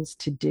find things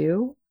to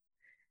do.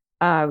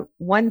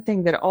 One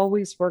thing that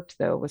always worked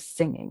though was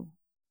singing.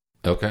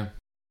 Okay.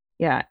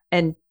 Yeah.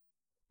 And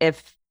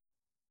if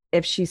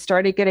she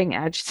started getting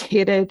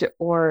agitated,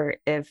 or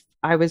if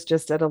I was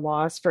just at a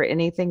loss for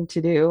anything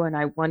to do and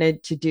I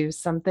wanted to do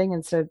something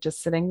instead of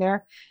just sitting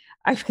there,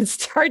 I would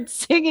start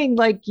singing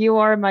like "You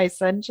Are My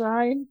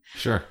Sunshine."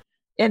 Sure.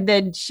 And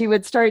then she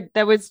would start,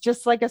 that was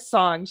just like a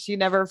song she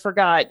never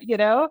forgot.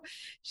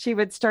 She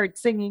would start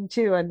singing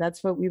too. And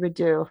that's what we would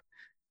do.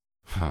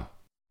 Huh.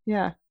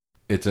 Yeah.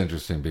 It's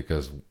interesting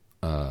because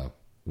uh,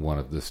 one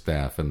of the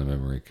staff in the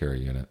memory care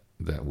unit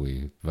that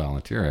we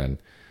volunteer in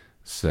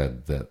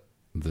said that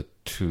the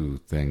two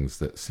things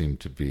that seem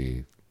to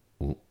be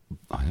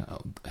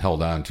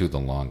held on to the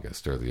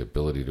longest are the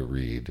ability to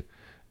read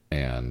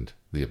and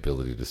the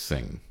ability to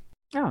sing.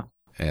 Oh,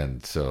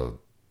 And so,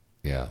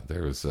 yeah,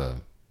 there was a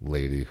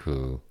lady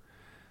who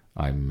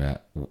I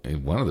met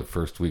in one of the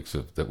first weeks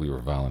of that we were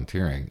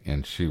volunteering,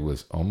 and she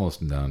was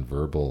almost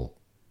nonverbal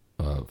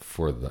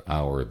for the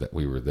hour that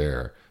we were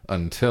there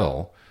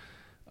until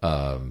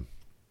um,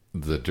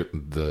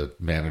 the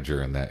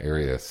manager in that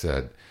area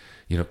said,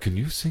 can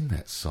you sing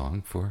that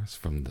song for us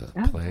from the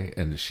yeah. play?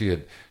 And she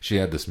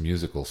had this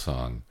musical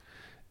song,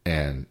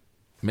 and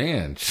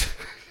man,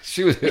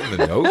 she was hitting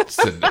the notes,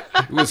 and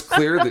it was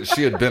clear that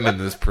she had been in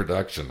this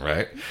production,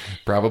 right?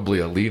 Probably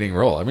a leading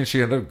role. I mean, she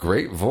had a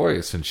great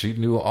voice, and she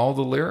knew all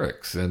the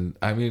lyrics, and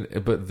I mean,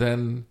 but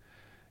then,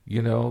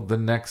 the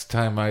next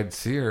time I'd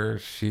see her,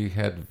 she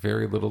had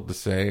very little to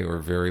say, or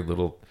very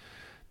little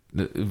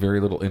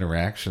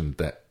interaction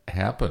that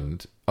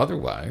happened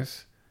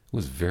otherwise. It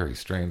was very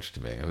strange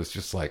to me. It was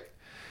just like,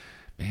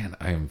 man,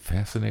 I am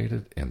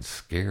fascinated and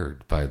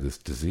scared by this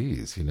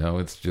disease.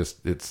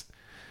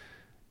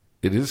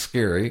 It is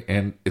scary,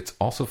 and it's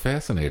also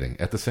fascinating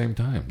at the same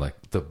time.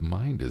 Like, the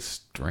mind is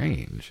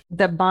strange.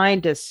 The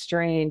mind is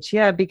strange.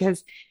 Yeah.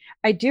 Because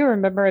I do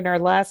remember in our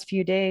last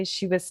few days,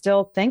 she was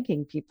still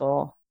thanking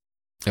people,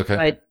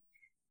 Okay.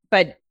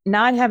 but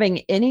not having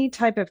any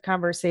type of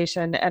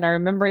conversation. And I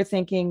remember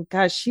thinking,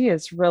 gosh, she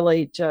is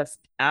really just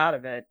out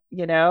of it.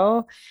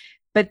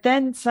 But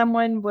then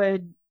someone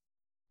would,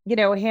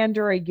 hand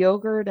her a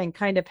yogurt and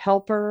kind of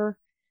help her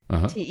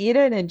Uh-huh. to eat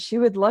it. And she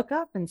would look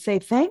up and say,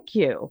 thank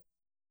you.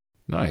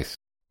 Nice.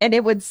 And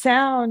it would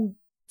sound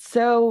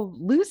so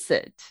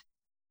lucid,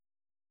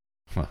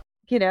 Huh.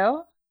 you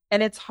know?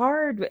 And it's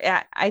hard,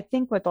 I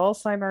think, with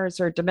Alzheimer's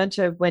or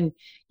dementia, when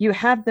you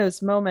have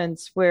those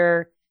moments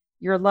where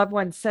your loved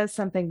one says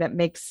something that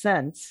makes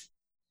sense,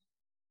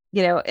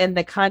 in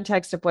the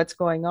context of what's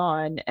going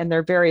on, and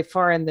they're very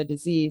far in the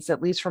disease.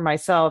 At least for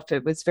myself,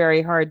 it was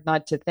very hard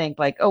not to think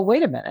like, oh,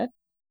 wait a minute.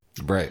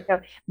 Right.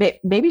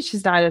 Maybe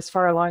she's not as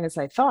far along as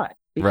I thought,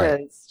 Right.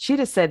 because she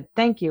just said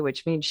thank you,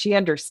 which means she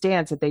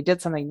understands that they did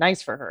something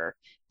nice for her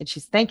and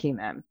she's thanking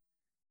them,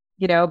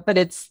 but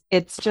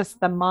it's just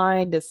the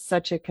mind is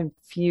such a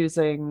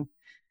confusing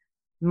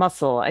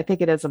muscle. I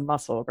think it is a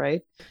muscle,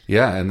 right?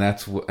 Yeah, and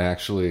that's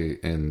actually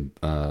in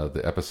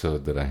the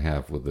episode that I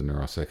have with the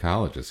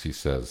neuropsychologist. He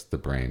says the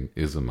brain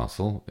is a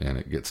muscle and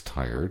it gets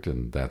tired,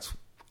 and that's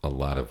a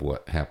lot of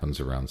what happens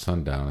around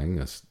sundowning.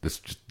 It's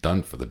just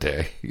done for the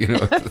day.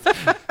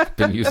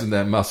 Been using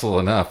that muscle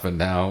enough, and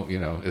now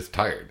it's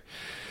tired.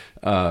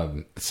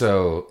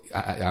 So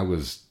I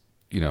was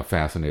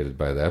fascinated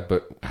by that,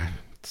 but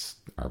it's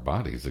our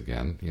bodies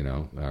again.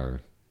 Are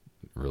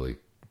really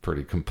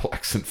pretty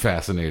complex and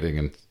fascinating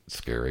and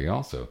scary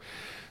also.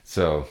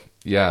 So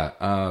yeah,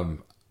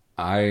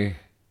 I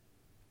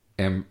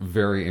am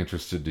very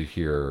interested to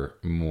hear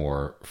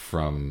more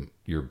from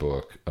your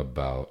book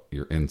about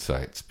your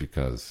insights,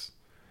 because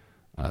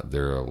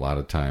there are a lot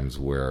of times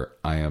where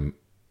I am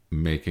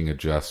making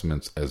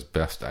adjustments as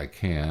best I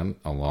can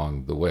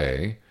along the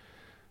way,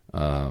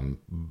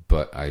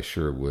 but I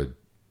sure would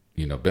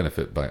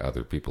benefit by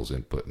other people's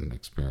input and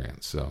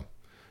experience. So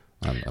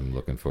I'm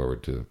looking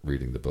forward to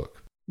reading the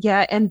book.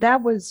 Yeah, and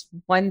that was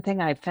one thing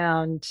I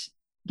found,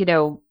 you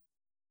know,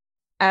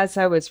 as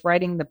I was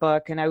writing the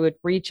book, and I would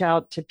reach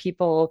out to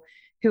people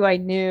who I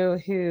knew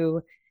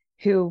who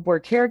were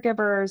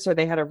caregivers or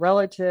they had a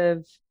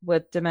relative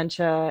with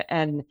dementia,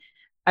 and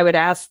I would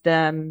ask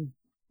them,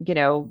 you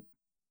know,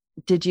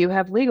 did you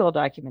have legal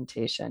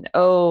documentation?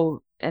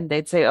 Oh, and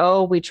they'd say,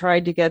 oh, we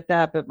tried to get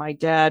that, but my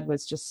dad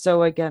was just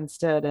so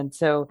against it. And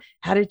so,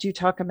 how did you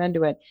talk him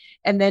into it?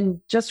 And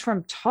then, just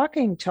from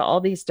talking to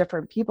all these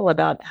different people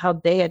about how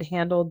they had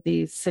handled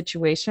these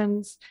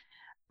situations,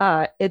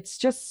 it's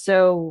just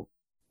so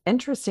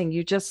interesting.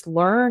 You just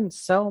learn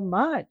so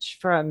much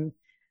from,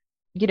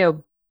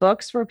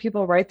 books where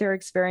people write their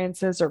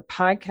experiences or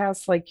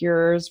podcasts like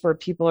yours where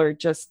people are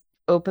just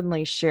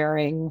openly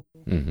sharing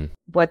Mm-hmm.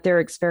 what their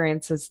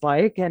experience is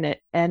like, and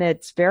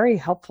it's very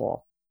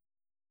helpful.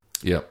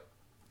 Yep,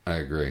 I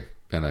agree,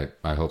 and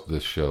I hope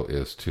this show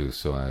is too.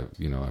 So I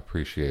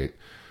appreciate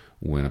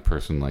when a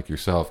person like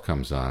yourself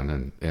comes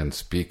on and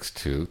speaks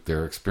to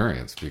their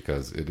experience,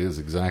 because it is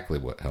exactly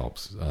what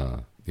helps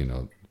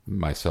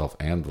myself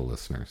and the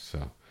listeners.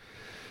 So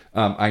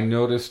I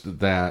noticed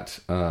that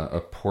a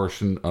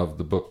portion of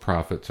the book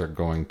profits are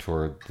going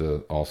toward the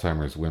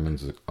Alzheimer's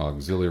Women's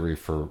Auxiliary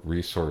for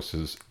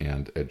Resources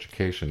and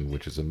Education,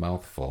 which is a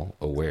mouthful.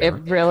 Aware. It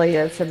really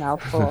is a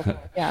mouthful.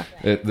 Yeah.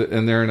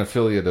 And they're an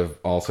affiliate of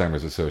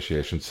Alzheimer's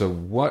Association. So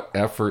what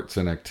efforts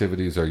and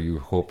activities are you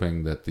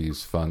hoping that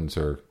these funds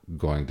are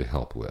going to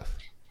help with?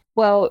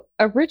 Well,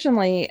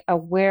 originally,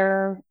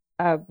 Aware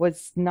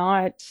was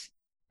not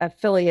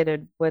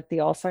affiliated with the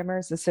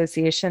Alzheimer's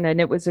Association,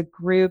 and it was a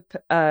group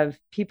of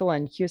people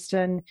in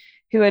Houston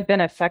who had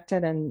been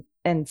affected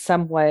in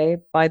some way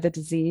by the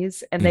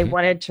disease, and they Mm-hmm.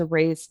 wanted to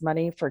raise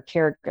money for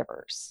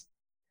caregivers,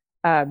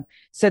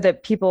 so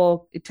that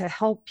to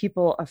help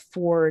people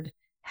afford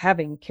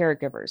having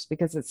caregivers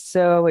because it's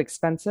so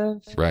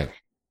expensive. Right.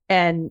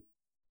 And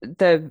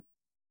the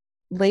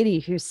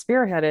lady who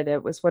spearheaded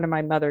it was one of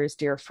my mother's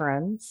dear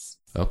friends.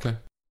 Okay.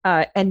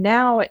 And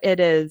now it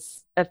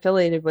is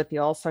affiliated with the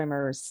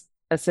Alzheimer's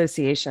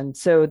Association.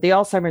 So the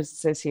Alzheimer's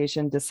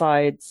Association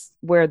decides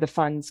where the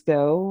funds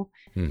go.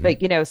 Mm-hmm.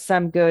 But,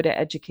 some go to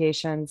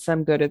education,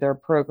 some go to their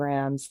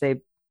programs,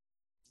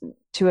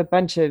 to a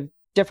bunch of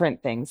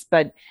different things.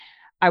 But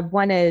I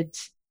wanted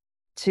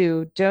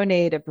to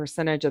donate a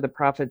percentage of the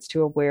profits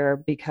to Aware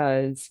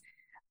because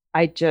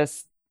I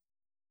just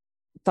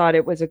thought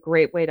it was a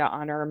great way to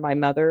honor my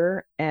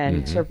mother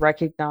and Mm-hmm. to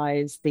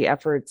recognize the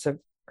efforts of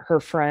her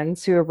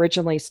friends who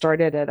originally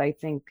started it, I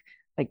think,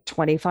 like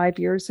 25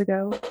 years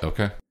ago.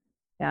 Okay.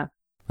 Yeah.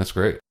 That's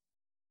great.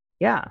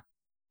 Yeah.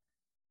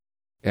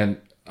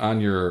 And on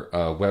your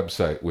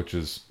website, which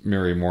is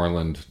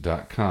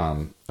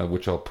marymoreland.com,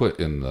 which I'll put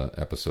in the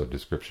episode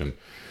description,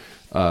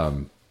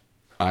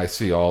 I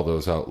see all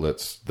those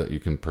outlets that you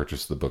can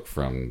purchase the book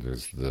from.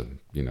 There's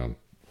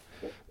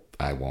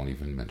I won't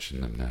even mention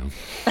them now.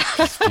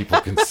 Just people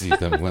can see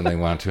them when they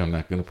want to. I'm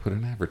not going to put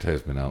an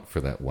advertisement out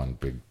for that one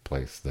big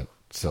place that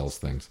sells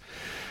things.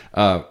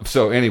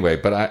 So anyway,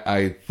 but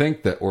I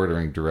think that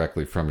ordering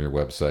directly from your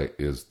website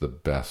is the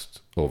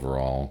best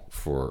overall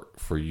for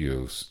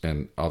use,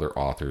 and other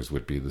authors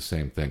would be the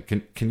same thing.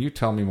 Can you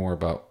tell me more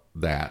about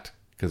that?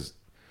 Because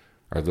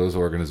are those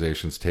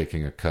organizations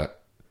taking a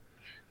cut?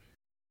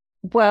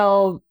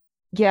 Well,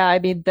 yeah, I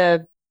mean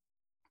the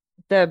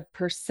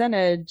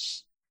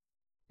percentage,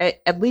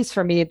 at least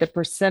for me, the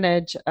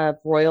percentage of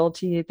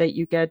royalty that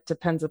you get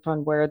depends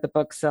upon where the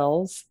book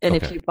sells. And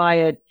if Okay, you buy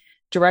it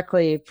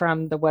directly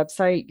from the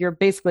website, you're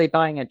basically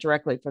buying it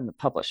directly from the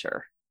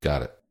publisher.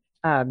 got it.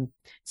 Um,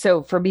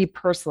 so for me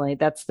personally,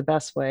 that's the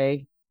best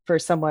way for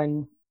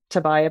someone to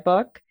buy a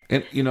book.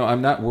 And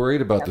I'm not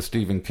worried about the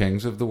Stephen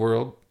Kings of the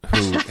world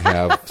who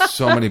have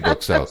so many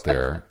books out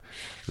there.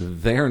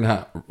 They're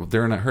not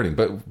hurting.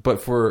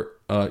 But for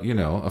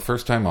a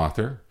first time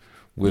author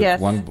with Yes,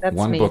 one that's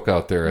me. book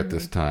out there at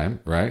this time,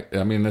 right?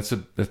 I mean,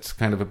 it's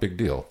kind of a big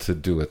deal to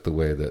do it the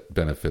way that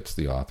benefits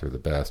the author the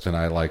best. And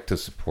I like to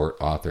support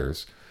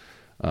authors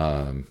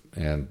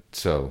And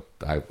so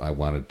I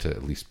wanted to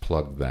at least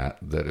plug that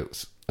it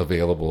was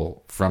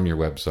available from your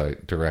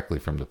website directly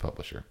from the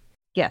publisher.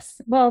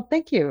 Yes. Well,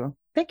 thank you.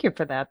 Thank you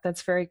for that.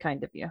 That's very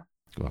kind of you.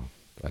 Well,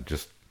 I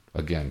just,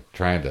 again,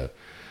 trying to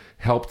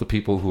help the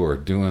people who are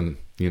doing,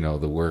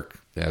 the work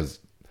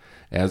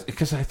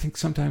because I think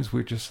sometimes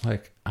we're just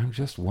like, I'm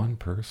just one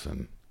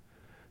person,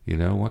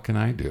 what can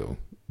I do?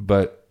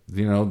 But,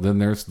 then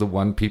there's the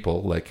one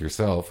people like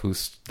yourself who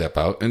step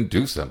out and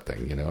do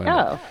something,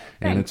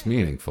 and it's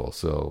meaningful.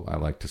 So I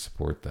like to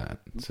support that.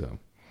 So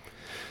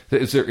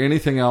is there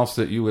anything else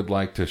that you would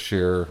like to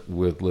share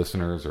with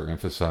listeners or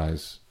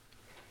emphasize?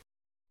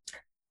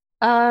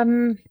 Well,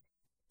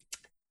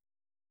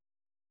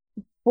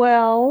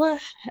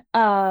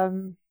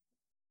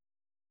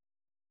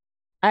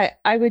 I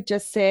would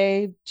just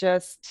say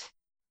just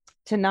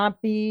to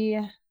not be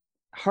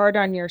hard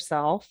on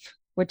yourself,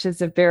 which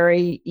is a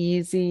very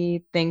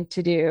easy thing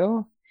to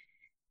do.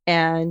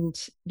 And,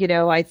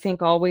 I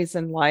think always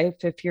in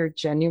life, if you're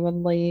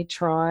genuinely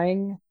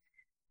trying,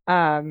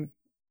 um,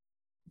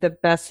 the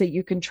best that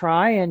you can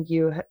try and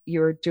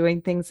you're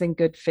doing things in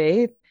good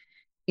faith,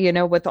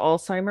 with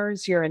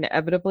Alzheimer's, you're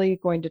inevitably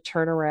going to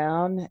turn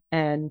around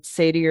and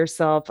say to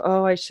yourself,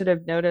 "Oh, I should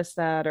have noticed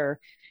that,"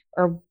 or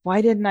why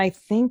didn't I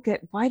think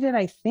it? Why did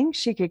I think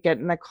she could get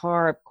in the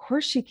car? Of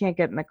course she can't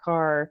get in the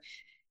car.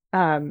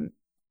 Um,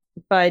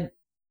 but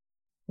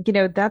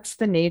that's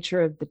the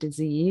nature of the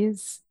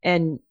disease,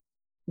 and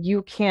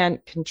you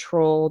can't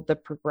control the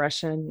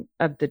progression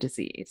of the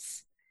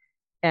disease.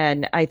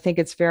 And I think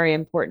it's very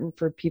important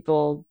for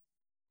people,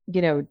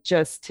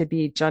 just to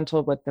be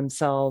gentle with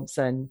themselves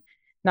and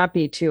not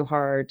be too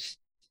hard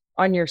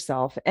on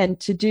yourself, and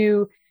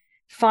to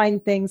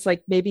find things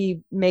like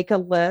maybe make a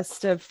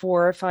list of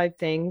 4 or 5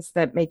 things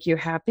that make you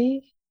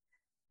happy,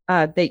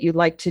 that you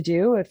like to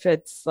do. If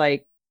it's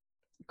like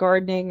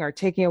gardening or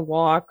taking a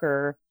walk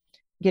or,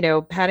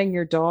 patting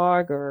your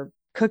dog or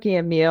cooking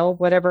a meal,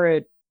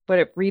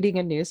 reading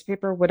a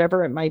newspaper,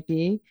 whatever it might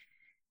be,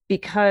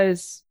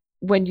 because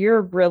when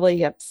you're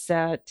really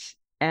upset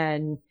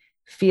and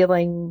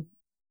feeling,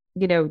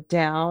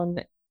 down,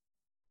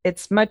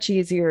 it's much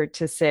easier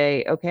to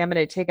say, okay, I'm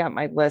going to take out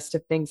my list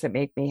of things that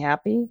make me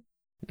happy.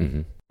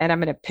 Mm-hmm. And I'm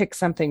going to pick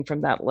something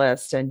from that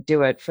list and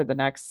do it for the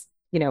next,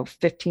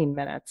 15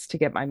 minutes to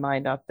get my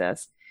mind off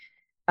this.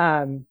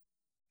 Than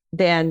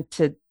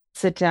to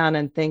sit down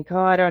and think,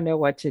 oh, I don't know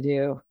what to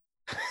do.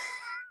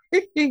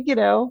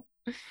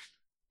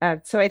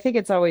 So I think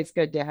it's always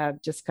good to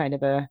have just kind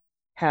of a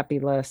happy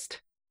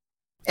list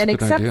and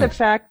accept the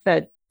fact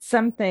that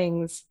some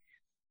things,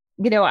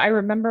 I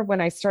remember when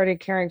I started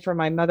caring for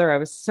my mother, I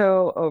was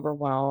so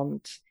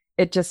overwhelmed.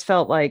 It just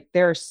felt like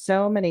there are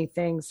so many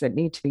things that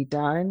need to be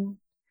done.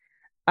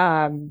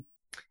 And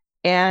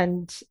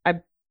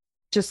I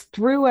just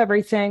threw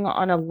everything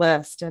on a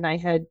list, and I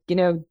had,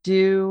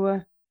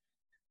 do,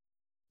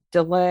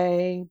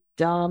 delay,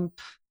 dump.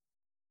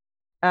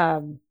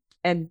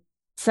 And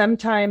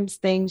sometimes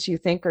things you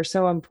think are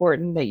so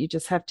important that you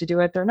just have to do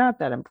it, they're not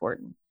that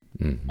important.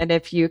 Mm-hmm. And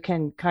if you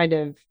can kind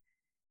of,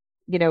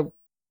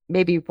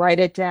 maybe write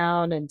it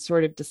down and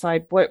sort of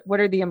decide what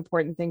are the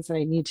important things that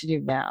I need to do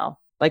now,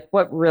 like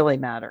what really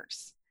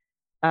matters.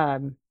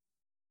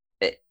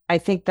 I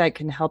think that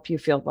can help you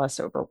feel less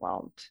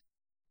overwhelmed,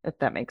 if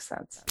that makes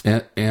sense.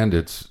 And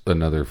it's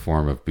another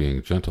form of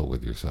being gentle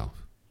with yourself.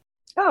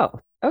 Oh,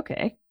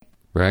 okay.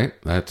 Right?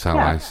 That's how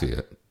I see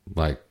it.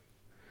 Like,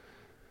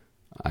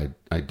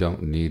 I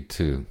don't need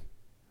to,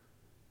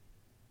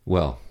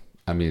 well,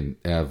 I mean,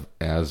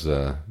 as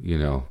a,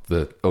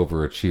 the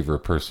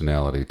overachiever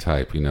personality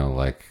type,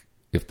 like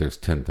if there's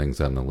 10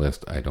 things on the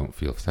list, I don't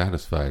feel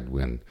satisfied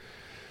when,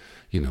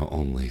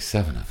 only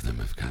 7 of them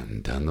have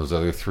gotten done. Those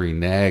other 3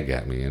 nag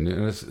at me. And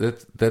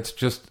that's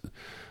just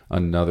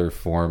another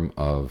form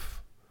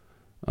of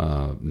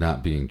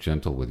not being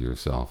gentle with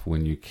yourself,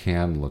 when you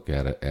can look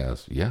at it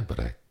as, but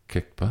I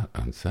kicked butt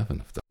on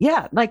 7 of them.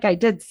 Yeah, like I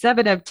did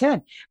 7 of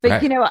 10. But,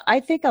 right. I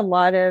think a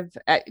lot of,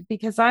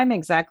 because I'm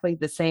exactly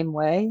the same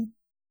way,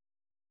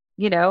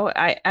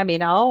 I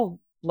mean, I'll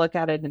look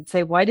at it and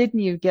say, why didn't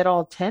you get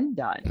all 10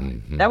 done?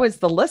 Mm-hmm. That was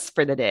the list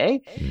for the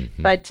day.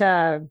 Mm-hmm. But,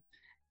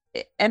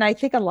 and I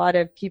think a lot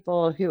of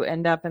people who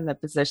end up in the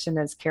position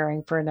as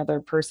caring for another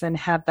person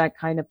have that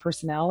kind of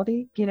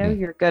personality. Mm-hmm.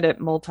 You're good at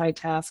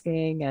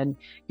multitasking and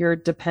you're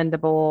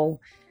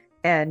dependable.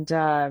 And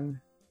but,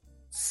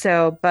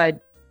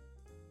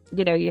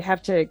 you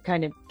have to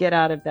kind of get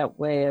out of that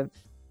way of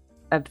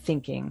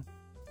thinking.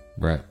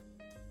 Right.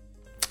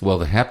 Well,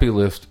 the happy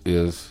list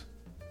is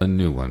a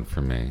new one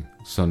for me.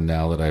 So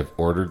now that I've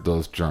ordered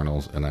those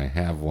journals and I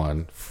have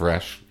one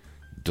fresh,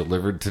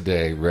 delivered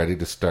today, ready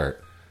to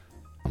start,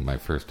 my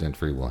first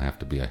entry will have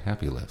to be a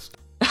happy list.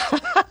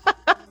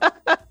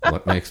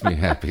 What makes me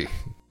happy?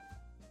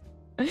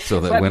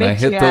 So that when I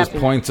hit those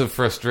points of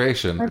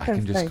frustration, I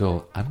can just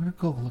go, I'm going to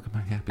go look at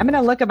my happy list. I'm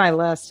going to look at my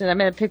list and I'm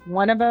going to pick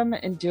one of them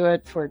and do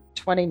it for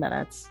 20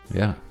 minutes.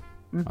 Yeah,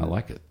 I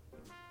like it.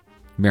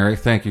 Mary,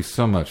 thank you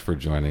so much for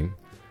joining.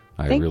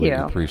 I Thank really you.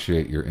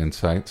 appreciate your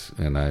insights,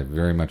 and I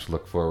very much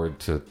look forward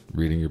to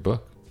reading your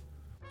book.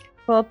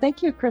 Well,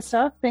 thank you,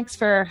 Christoph. Thanks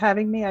for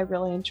having me. I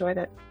really enjoyed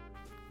it.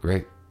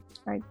 Great.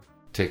 All right.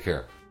 Take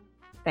care.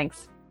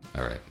 Thanks.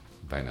 All right.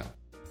 Bye now.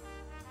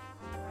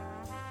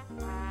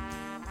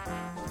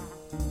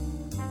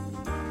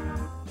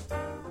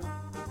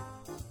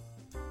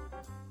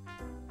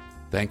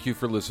 Thank you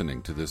for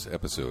listening to this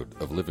episode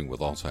of Living with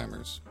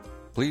Alzheimer's.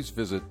 Please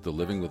visit the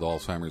Living with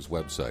Alzheimer's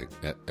website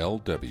at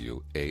lwalz.com,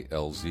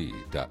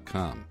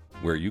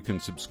 where you can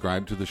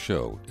subscribe to the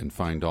show and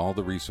find all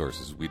the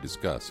resources we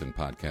discuss in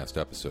podcast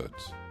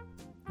episodes.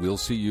 We'll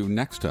see you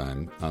next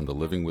time on the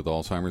Living with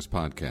Alzheimer's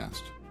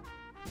podcast.